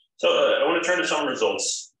 so I want to turn to some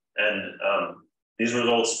results, and these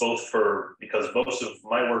results both because most of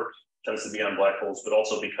my work tends to be on black holes, but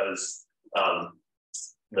also because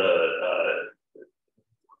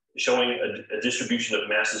showing a distribution of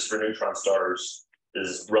masses for neutron stars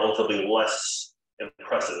is relatively less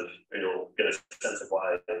impressive. You'll get a sense of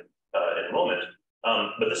why in a moment.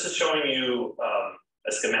 But this is showing you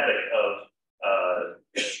a schematic of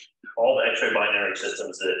all the X-ray binary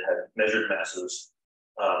systems that have measured masses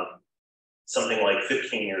something like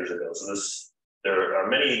 15 years ago. So there are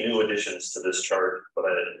many new additions to this chart, but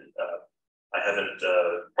I haven't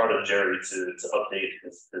prodded Jerry to update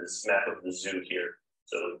his map of the zoo here.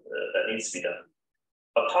 So that needs to be done.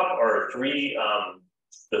 Up top are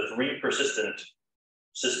the three persistent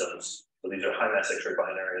systems. So these are high mass X-ray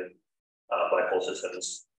binary black hole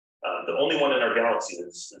systems. The only one in our galaxy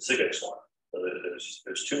is SIGX1. So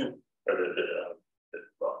there's two, or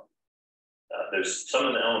there's some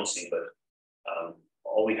in the LMC, but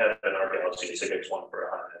all we have in our galaxy is SIGX1 for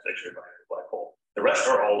a high mass X-ray binary black hole. The rest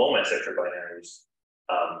are all low mass X-ray binaries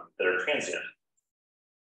that are transient.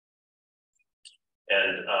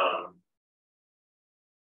 And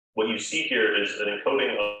what you see here is an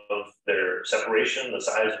encoding of their separation, the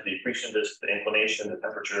size of the accretion disk, the inclination, the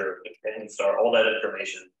temperature of the companion star. All that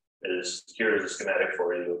information is here as a schematic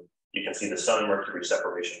for you. You can see the Sun-Mercury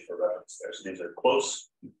separation for reference there. So these are close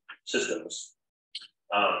systems.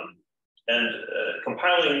 And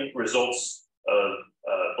compiling results of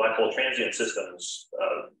black hole transient systems,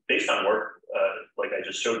 based on work like I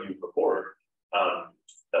just showed you before,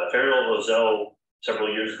 Fariel Lozel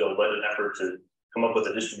several years ago led an effort to come up with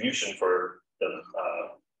a distribution for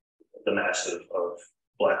the mass of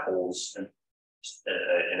black holes and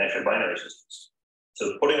X-ray binary systems.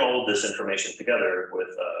 So putting all of this information together with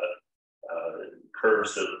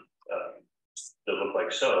curves that look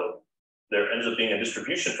like so, there ends up being a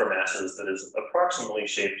distribution for masses that is approximately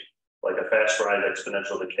shaped like a fast rise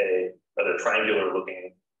exponential decay, rather triangular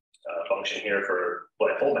looking function here for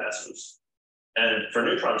black hole masses. And for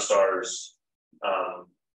neutron stars,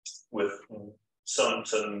 with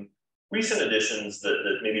some recent additions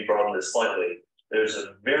that maybe broaden this slightly, there's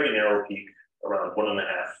a very narrow peak around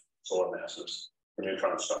 1.5 solar masses for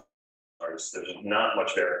neutron stars. There's not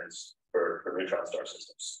much variance for neutron star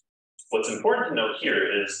systems. What's important to note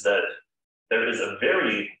here is that there is a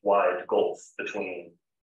very wide gulf between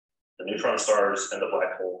the neutron stars and the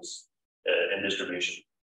black holes in distribution.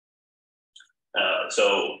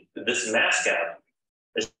 So this mass gap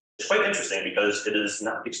is quite interesting because it is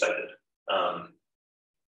not expected.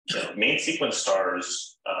 Main sequence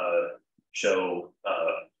stars show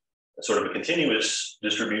sort of a continuous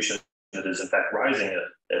distribution that is in fact rising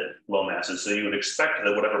at low masses. So you would expect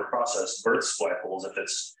that whatever process births black holes, if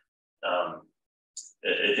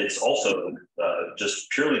it's also just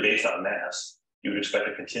purely based on mass, you would expect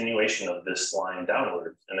a continuation of this line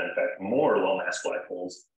downward, and in fact more low mass black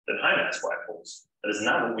holes than high mass black holes. That is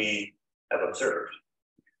not what we have observed.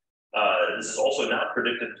 This is also not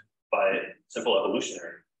predicted by simple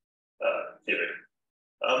evolutionary theory.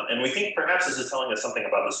 And we think perhaps this is telling us something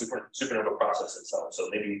about the supernova process itself. So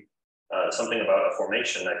maybe something about a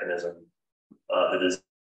formation mechanism that is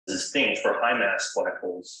distinct for high mass black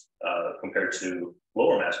holes compared to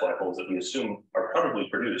lower mass black holes that we assume are probably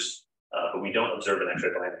produced, but we don't observe in X-ray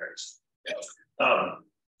binaries.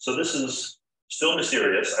 So this is still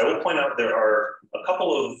mysterious. I would point out there are a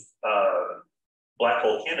couple of black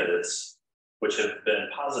hole candidates which have been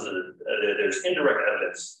posited. There's indirect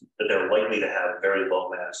evidence that they're likely to have very low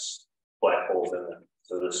mass black holes in them.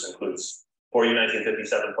 So this includes 4U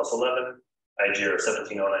 1957 plus 11, IGR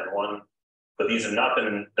 17091, but these have not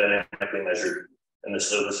been dynamically measured. And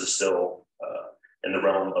so this is still in the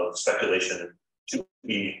realm of speculation to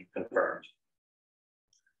be confirmed.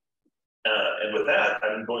 And with that,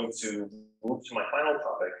 I'm going to move to my final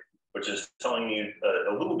topic, which is telling you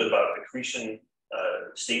a little bit about accretion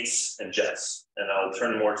states and jets. And I'll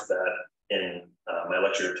turn more to that in my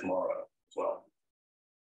lecture tomorrow as well.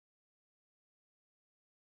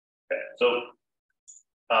 Okay, so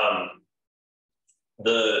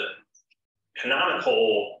the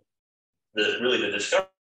canonical, really the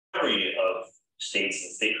discovery of states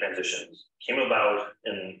and state transitions came about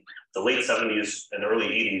in the late 70s and early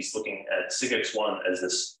 80s, looking at SIGX-1 as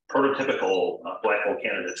this prototypical black hole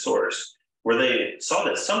candidate source, where they saw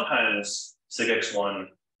that sometimes SIGX-1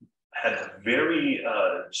 had very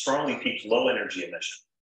strongly peaked low energy emission.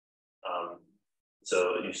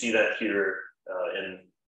 So you see that here in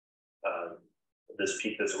this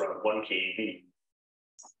peak that's around 1 keV.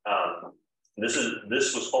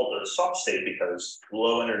 This was called a soft state because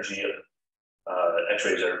low energy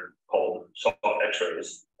X-rays are called soft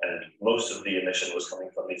X-rays, and most of the emission was coming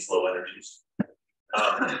from these low energies.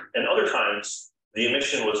 And other times, the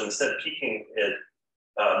emission was instead peaking at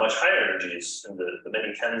much higher energies in the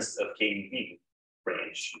many tens of keV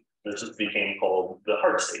range. This became called the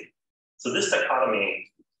hard state. So this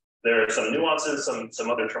dichotomy, there are some nuances,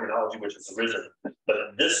 some other terminology which has arisen, but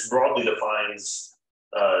this broadly defines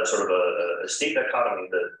sort of a state dichotomy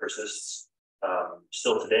that persists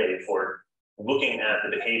still today for looking at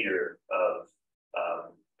the behavior of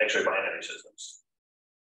X-ray binary systems.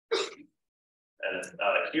 And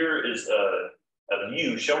here is a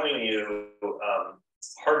view showing you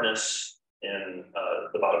hardness in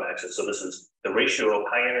the bottom axis. So this is the ratio of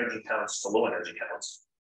high energy counts to low energy counts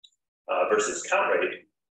versus count rate.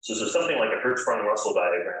 So this is something like a Hertzsprung-Russell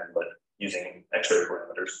diagram, but using X-ray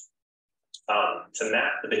parameters to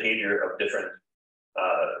map the behavior of different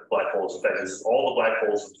black holes. In fact, this is all the black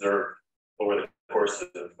holes observed over the course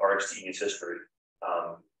of RxTE's history.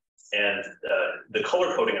 And the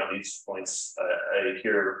color coding on these points I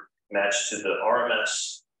here match to the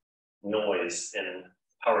RMS noise in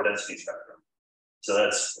power density spectrum. So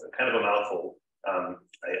that's kind of a mouthful.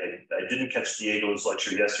 I didn't catch Diego's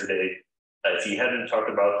lecture yesterday. If he hadn't talked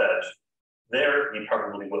about that there, he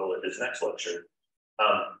probably will at his next lecture.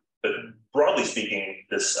 But broadly speaking,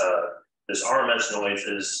 this RMS noise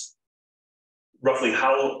is roughly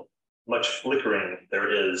how much flickering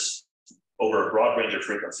there is over a broad range of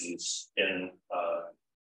frequencies in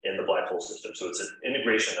in the black hole system. So it's an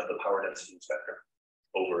integration of the power density spectrum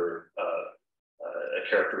over a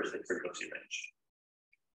characteristic frequency range.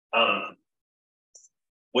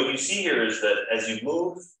 What you see here is that as you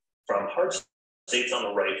move from hard states on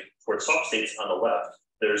the right towards soft states on the left,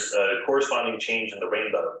 there's a corresponding change in the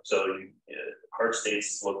rainbow. So hard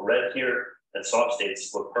states look red here, and soft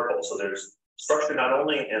states look purple. So there's structure not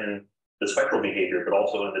only in the spectral behavior, but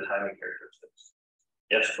also in the timing characteristics.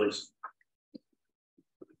 Yes, please.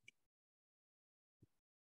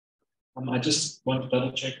 I just want to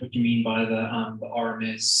double check what you mean by the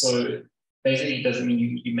RMS. So basically, does it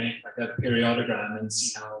mean you make like a periodogram and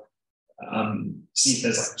see how see if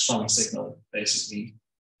there's like a strong signal, basically,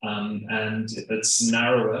 and if it's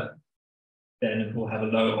narrower, then it will have a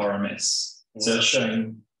low RMS. So it's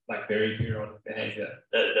showing like very periodic behavior.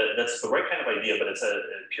 That's the right kind of idea, but it's a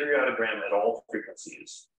periodogram at all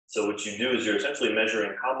frequencies. So what you do is you're essentially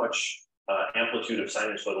measuring how much amplitude of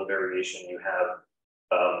sinusoidal variation you have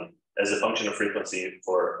as a function of frequency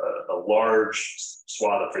for a large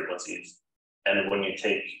swath of frequencies. And when you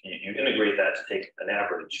integrate that to take an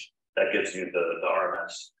average, that gives you the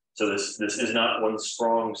RMS. So this is not one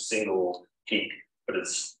strong single peak, but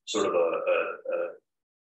it's sort of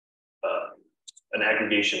an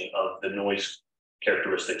aggregation of the noise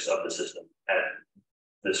characteristics of the system at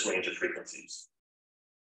this range of frequencies.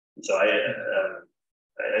 So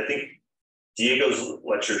I think Diego's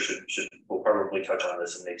lecture will probably touch on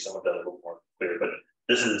this and make some of that a little more clear. But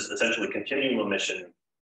this is essentially continuum emission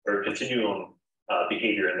or continuum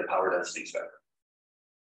behavior in the power density spectrum.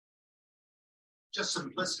 Just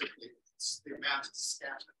simplistically, it's the amount of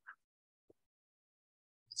scatter.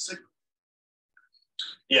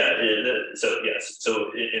 Yeah, so yes,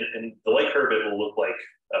 so in the light curve, it will look like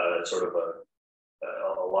sort of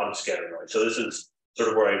a lot of scatter noise. So this is sort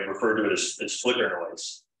of where I refer to it as flicker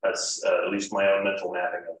noise. That's at least my own mental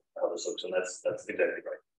mapping of how this looks, and that's exactly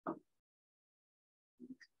right.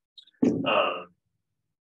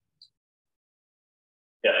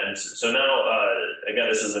 Yeah, and so now, again,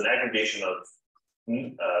 this is an aggregation of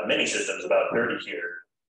many systems, about 30 here.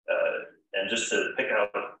 And just to pick out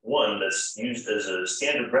one that's used as a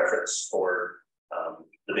standard reference for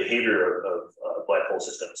the behavior of black hole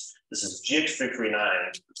systems. This is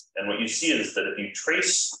GX339, and what you see is that if you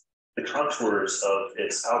trace the contours of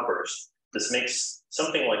its outburst, this makes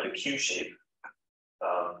something like a Q shape.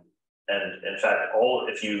 And in fact,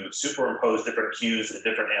 if you superimpose different Qs at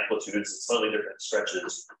different amplitudes and slightly different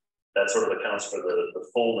stretches, that sort of accounts for the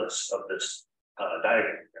fullness of this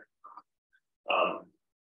diagram here.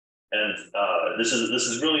 This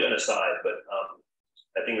is really an aside, but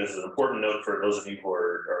I think this is an important note for those of you who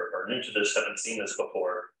are new to this, haven't seen this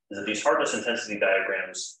before, is that these hardness intensity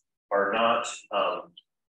diagrams are not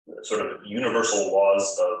sort of universal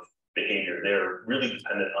laws of behavior. They're really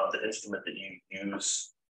dependent on the instrument that you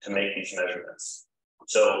use to make these measurements.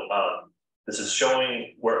 So this is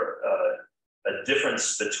showing where a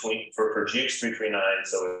difference between, for GX339,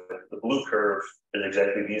 so the blue curve is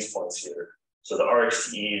exactly these points here. So the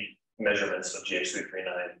RXTE measurements of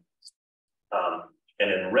GX339. And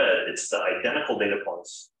in red, it's the identical data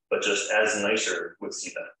points, but just as NICER would see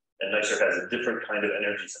them. And NICER has a different kind of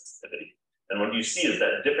energy sensitivity. And what you see is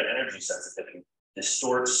that different energy sensitivity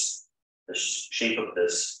distorts the shape of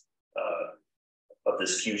this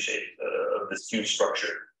Q shape, of this Q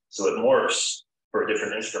structure. So it morphs for a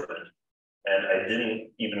different instrument. And I didn't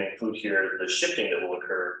even include here the shifting that will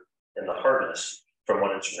occur in the hardness from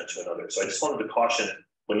one instrument to another. So I just wanted to caution,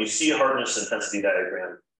 when you see a hardness intensity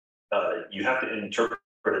diagram, you have to interpret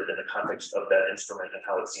it in the context of that instrument and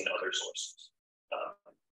how it's seen other sources.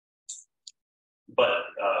 But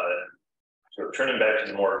sort of turning back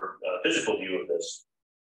to the more physical view of this,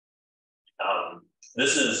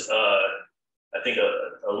 this is, I think,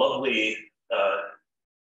 a lovely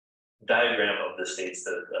diagram of the states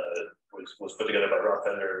that was put together by Rob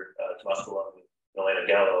Fender, Tomas Coulomb, and Elena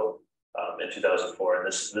Gallo in 2004. And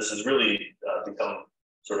this has really become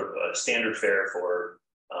sort of a standard fare for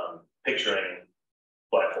picturing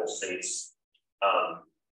black hole states.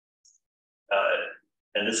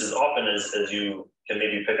 And this is often, as you can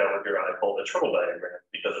maybe pick out with your eye, called a turtle diagram,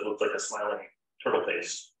 because it looks like a smiling turtle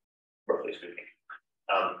face, roughly speaking.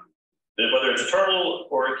 Whether it's a turtle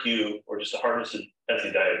or a Q or just a hardness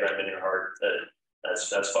intensity diagram in your heart,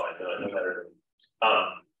 that's fine, no matter.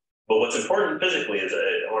 But what's important physically is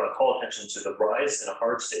I want to call attention to the rise in a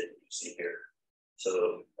hard state that you see here.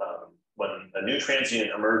 So when a new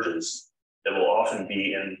transient emerges, it will often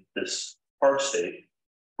be in this hard state,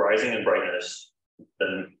 rising in brightness,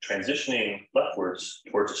 then transitioning leftwards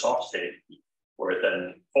towards a soft state, where it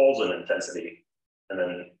then falls in intensity, and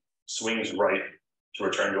then swings right to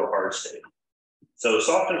return to a hard state. So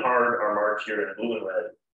soft and hard are marked here in blue and red.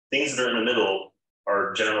 Things that are in the middle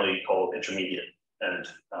are generally called intermediate. And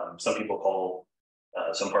some people call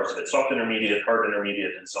some parts of it soft intermediate, hard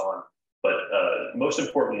intermediate, and so on. But most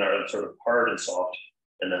important are sort of hard and soft,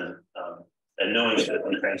 and then and knowing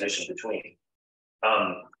the transition between.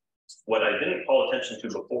 What I didn't call attention to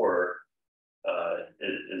before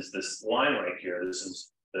is this line right here. This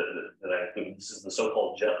is that I included. This is the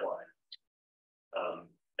so-called jet line.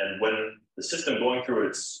 And when the system going through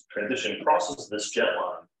its transition crosses this jet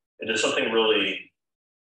line, it does something really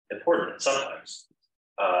important sometimes.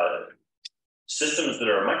 Systems that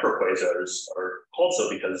are microquasars are called so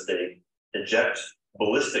because they eject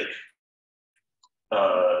ballistic,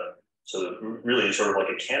 so really sort of like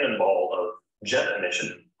a cannonball of jet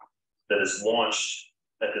emission that is launched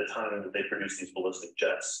at the time that they produce these ballistic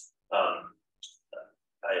jets.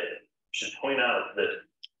 I should point out that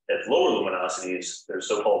at lower luminosities, there's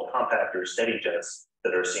so-called compact or steady jets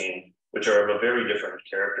that are seen, which are of a very different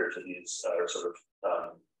character to these sort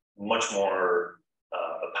of much more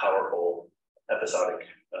powerful episodic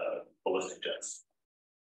ballistic jets.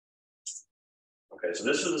 Okay, so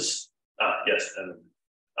this is, yes, and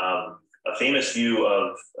a famous view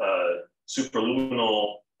of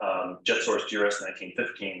superluminal jet source GRS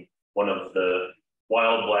 1915, one of the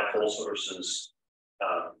wild black hole sources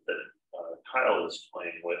that Kyle is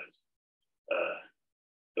playing with.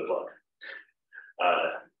 Good luck.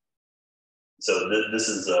 So this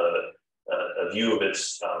is a view of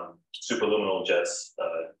its superluminal jets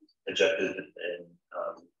ejected in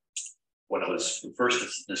when it was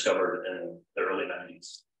first discovered in the early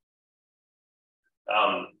 90s.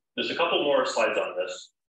 There's a couple more slides on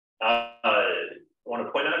this. I want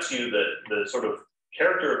to point out to you that the sort of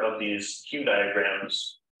character of these Q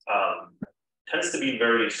diagrams tends to be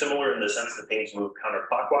very similar in the sense that things move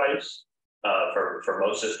counterclockwise for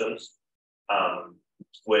most systems.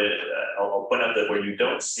 I'll point out that where you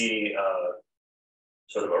don't see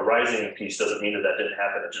sort of a rising piece doesn't mean that that didn't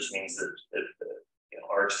happen. It just means that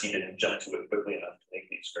RHT didn't jump to it quickly enough to make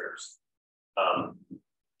these curves.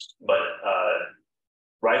 But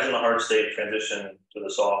rise in the hard state, transition to the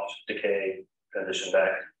soft, decay, transition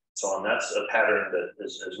back, so on. That's a pattern that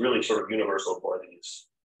is really sort of universal for these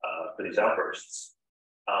outbursts.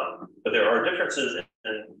 But there are differences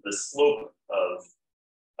in the slope of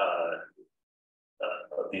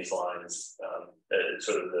these lines,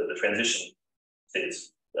 sort of the transition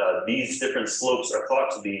states. These different slopes are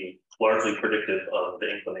thought to be largely predictive of the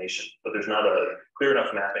inclination, but there's not a clear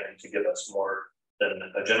enough mapping to give us more than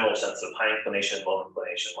a general sense of high inclination, low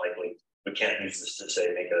inclination likely. We can't use this to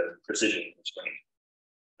say make a precision constraint.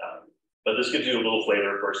 But this gives you a little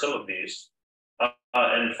flavor for some of these.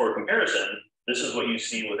 And for comparison, this is what you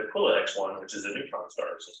see with Aquila X1, which is a neutron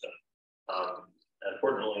star system.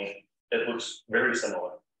 Importantly, it looks very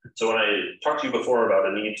similar. So when I talked to you before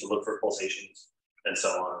about a need to look for pulsations and so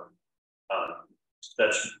on,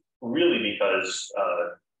 that's really because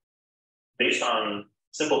based on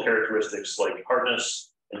simple characteristics like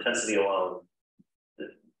hardness, intensity alone,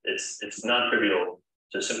 it's non-trivial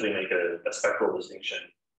to simply make a spectral distinction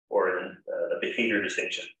or a behavior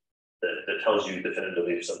distinction that tells you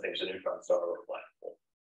definitively if something's a neutron star or a black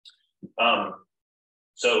hole.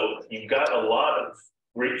 So you've got a lot of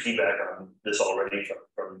great feedback on this already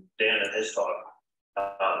from Dan and his talk.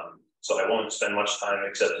 So I won't spend much time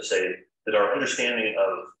except to say that our understanding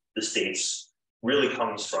of the states really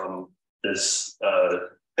comes from this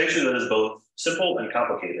picture that is both simple and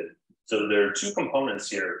complicated. So there are two components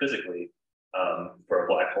here physically for a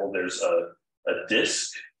black hole. There's a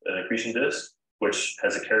disk, an accretion disk, which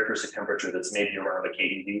has a characteristic temperature that's maybe around a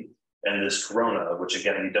keV, and this corona, which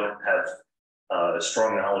again, we don't have a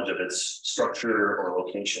strong knowledge of its structure or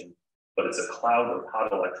location, but it's a cloud of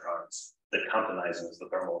hot electrons that quantizes the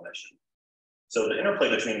thermal emission. So the interplay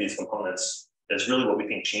between these components is really what we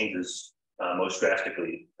think changes most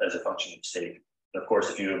drastically as a function of state. And of course,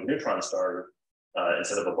 if you have a neutron star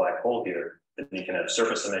instead of a black hole here, then you can have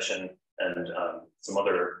surface emission and some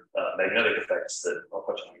other magnetic effects that I'll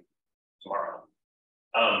touch on tomorrow.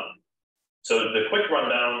 So the quick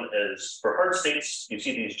rundown is for hard states, you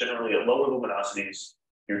see these generally at lower luminosities.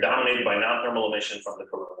 You're dominated by non-thermal emission from the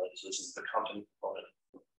corona. So this is the Compton component,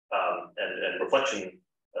 and reflection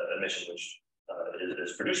emission, which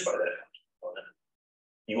is produced by that component.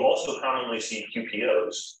 You also commonly see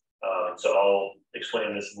QPOs. So I'll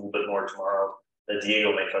explain this a little bit more tomorrow.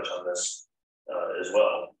 Diego may touch on this as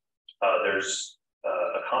well. There's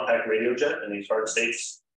a compact radio jet in these hard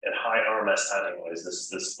states and high RMS timing noise,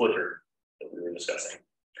 this splitter that we were discussing.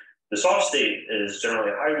 The soft state is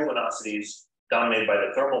generally high luminosities dominated by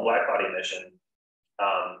the thermal blackbody emission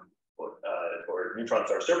or neutron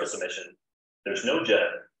star surface emission, there's no jet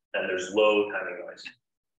and there's low timing noise.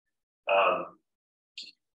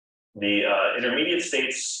 The intermediate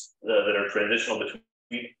states that are transitional between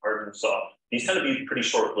hard and soft, these tend to be pretty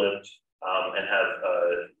short-lived and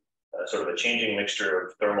have sort of a changing mixture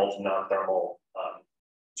of thermal to non-thermal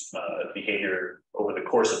behavior over the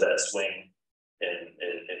course of that swing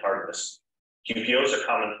in hardness. QPOs are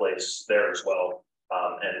commonplace there as well,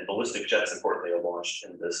 and ballistic jets, importantly, are launched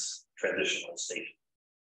in this transitional state.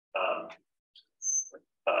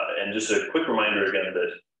 And just a quick reminder again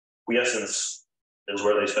that quiescence is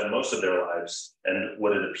where they spend most of their lives, and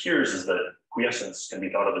what it appears is that quiescence can be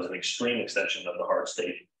thought of as an extreme extension of the hard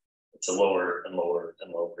state to lower and lower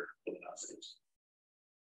and lower luminosities.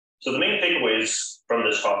 So the main takeaways from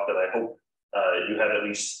this talk that I hope you have at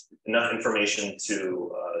least enough information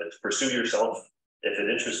to pursue yourself if it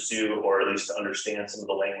interests you, or at least to understand some of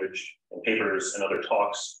the language and papers and other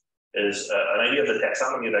talks, is an idea of the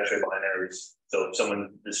taxonomy of X-ray binaries. So if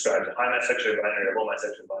someone describes a high mass X-ray binary, a low mass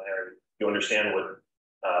X-ray binary, you understand what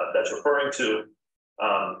that's referring to.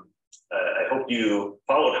 I hope you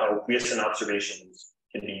followed how quiescent observations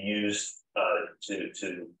can be used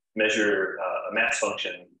to measure a mass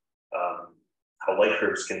function, how light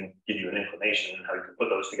curves can give you an inclination, and how you can put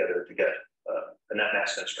those together to get a net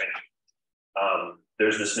mass constraint.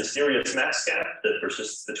 There's this mysterious mass gap that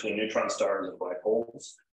persists between neutron stars and black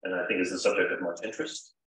holes, and I think is the subject of much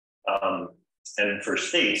interest. And for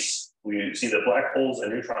states, we see that black holes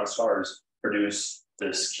and neutron stars produce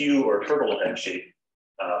this Q or turtle head shape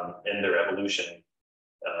in their evolution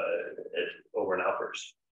over an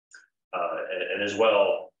outburst. And as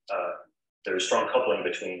well, there's strong coupling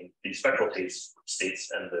between the spectral states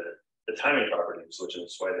and the timing properties, which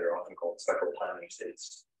is why they're often called spectral timing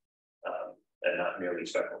states and not merely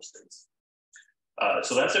spectral states.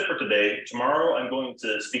 So that's it for today. Tomorrow, I'm going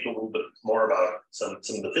to speak a little bit more about some of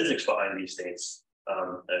the physics behind these states.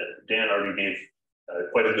 Dan already gave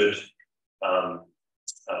quite a good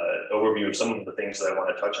overview of some of the things that I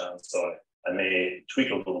want to touch on, so I may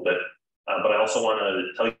tweak a little bit. But I also want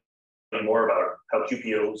to tell you more about how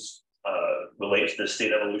QPOs relate to this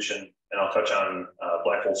state evolution, and I'll touch on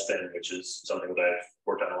black hole spin, which is something that I've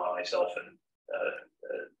worked on a lot myself and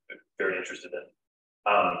very interested in.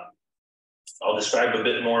 I'll describe a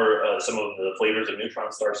bit more some of the flavors of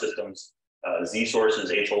neutron star systems, Z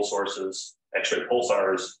sources, H-hole sources, X-ray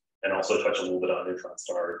pulsars, and also touch a little bit on neutron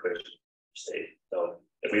star equation state. So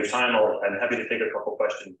if we have time, I'm happy to take a couple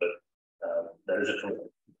questions, but that is it from me.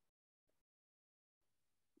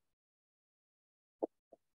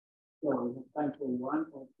 So time for one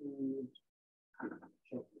or two.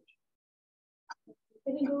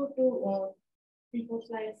 Can you go to 3-4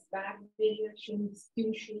 slides back where you are showing this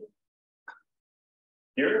Q shape?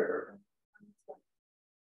 Here?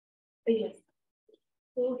 Yes.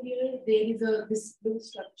 So here there is this blue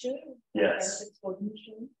structure. Yes.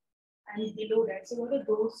 Shown, and below that, so what are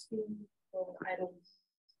those two arrows?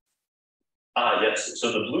 Yes.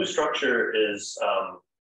 So the blue structure is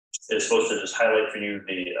supposed to just highlight for you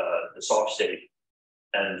the soft state,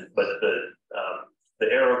 but the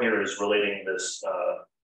arrow here is relating this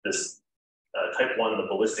type 1, the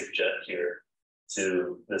ballistic jet here,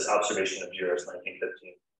 to this observation of GRS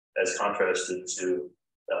 1915, as contrasted to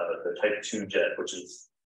the type 2 jet, which is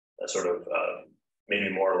a sort of maybe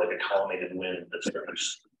more like a collimated wind that's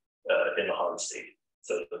produced in the hard state.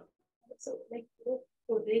 So like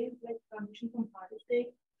so there is like transition from hard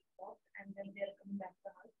state and then they are coming back to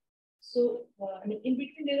hard. So I mean, in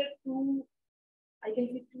between there are two, I can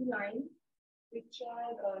see two lines which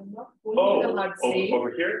are not going to the hard state.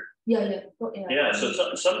 Over here? Yeah. Yeah.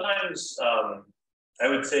 So sometimes I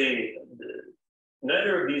would say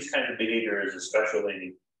neither of these kinds of behavior is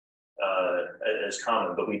especially as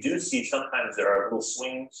common, but we do see sometimes there are little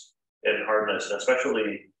swings in hardness, and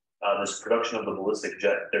especially this production of the ballistic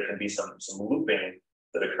jet. There can be some looping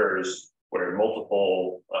that occurs where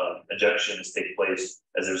multiple ejections take place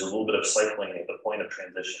as there's a little bit of cycling at the point of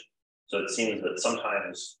transition. So it seems that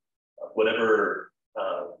sometimes whatever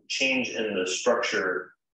change in the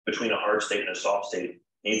structure between a hard state and a soft state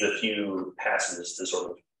needs a few passes to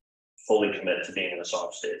sort of fully commit to being in a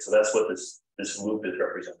soft state. So that's what this loop is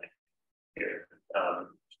representing here.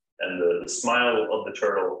 And the smile of the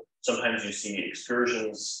turtle, sometimes you see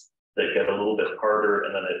excursions that get a little bit harder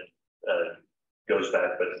and then it goes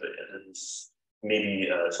back, but it's maybe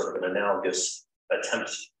sort of an analogous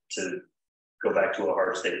attempt to go back to a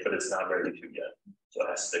hard state, but it's not ready to yet. So it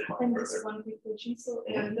has to decline and further. just one quick question. So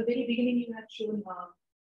in the very beginning, you had shown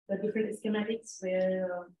the different schematics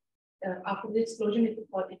where after the explosion, it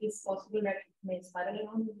is possible that it may spiral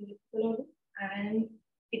around in the elliptical orbit. and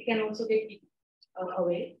it can also get kicked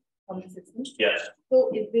away from the system. Yes. So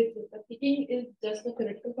is it the kicking is just a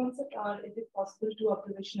theoretical concept, or is it possible to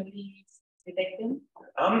observationally detect them?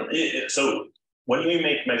 So when you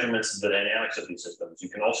make measurements of the dynamics of these systems, you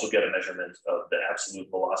can also get a measurement of the absolute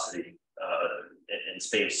velocity in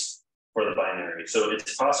space for the binary. So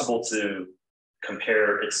it's possible to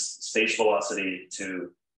compare its space velocity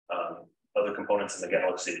to other components in the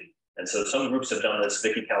galaxy. And so some groups have done this,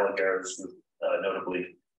 Vicky Caligara's group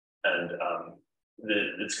notably, and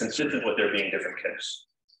it's consistent with there being different kicks,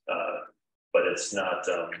 but it's not,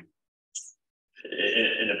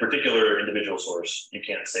 in a particular individual source, you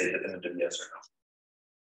can't say definitive yes or no.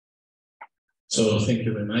 So thank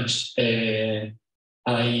you very much. I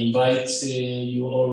invite you all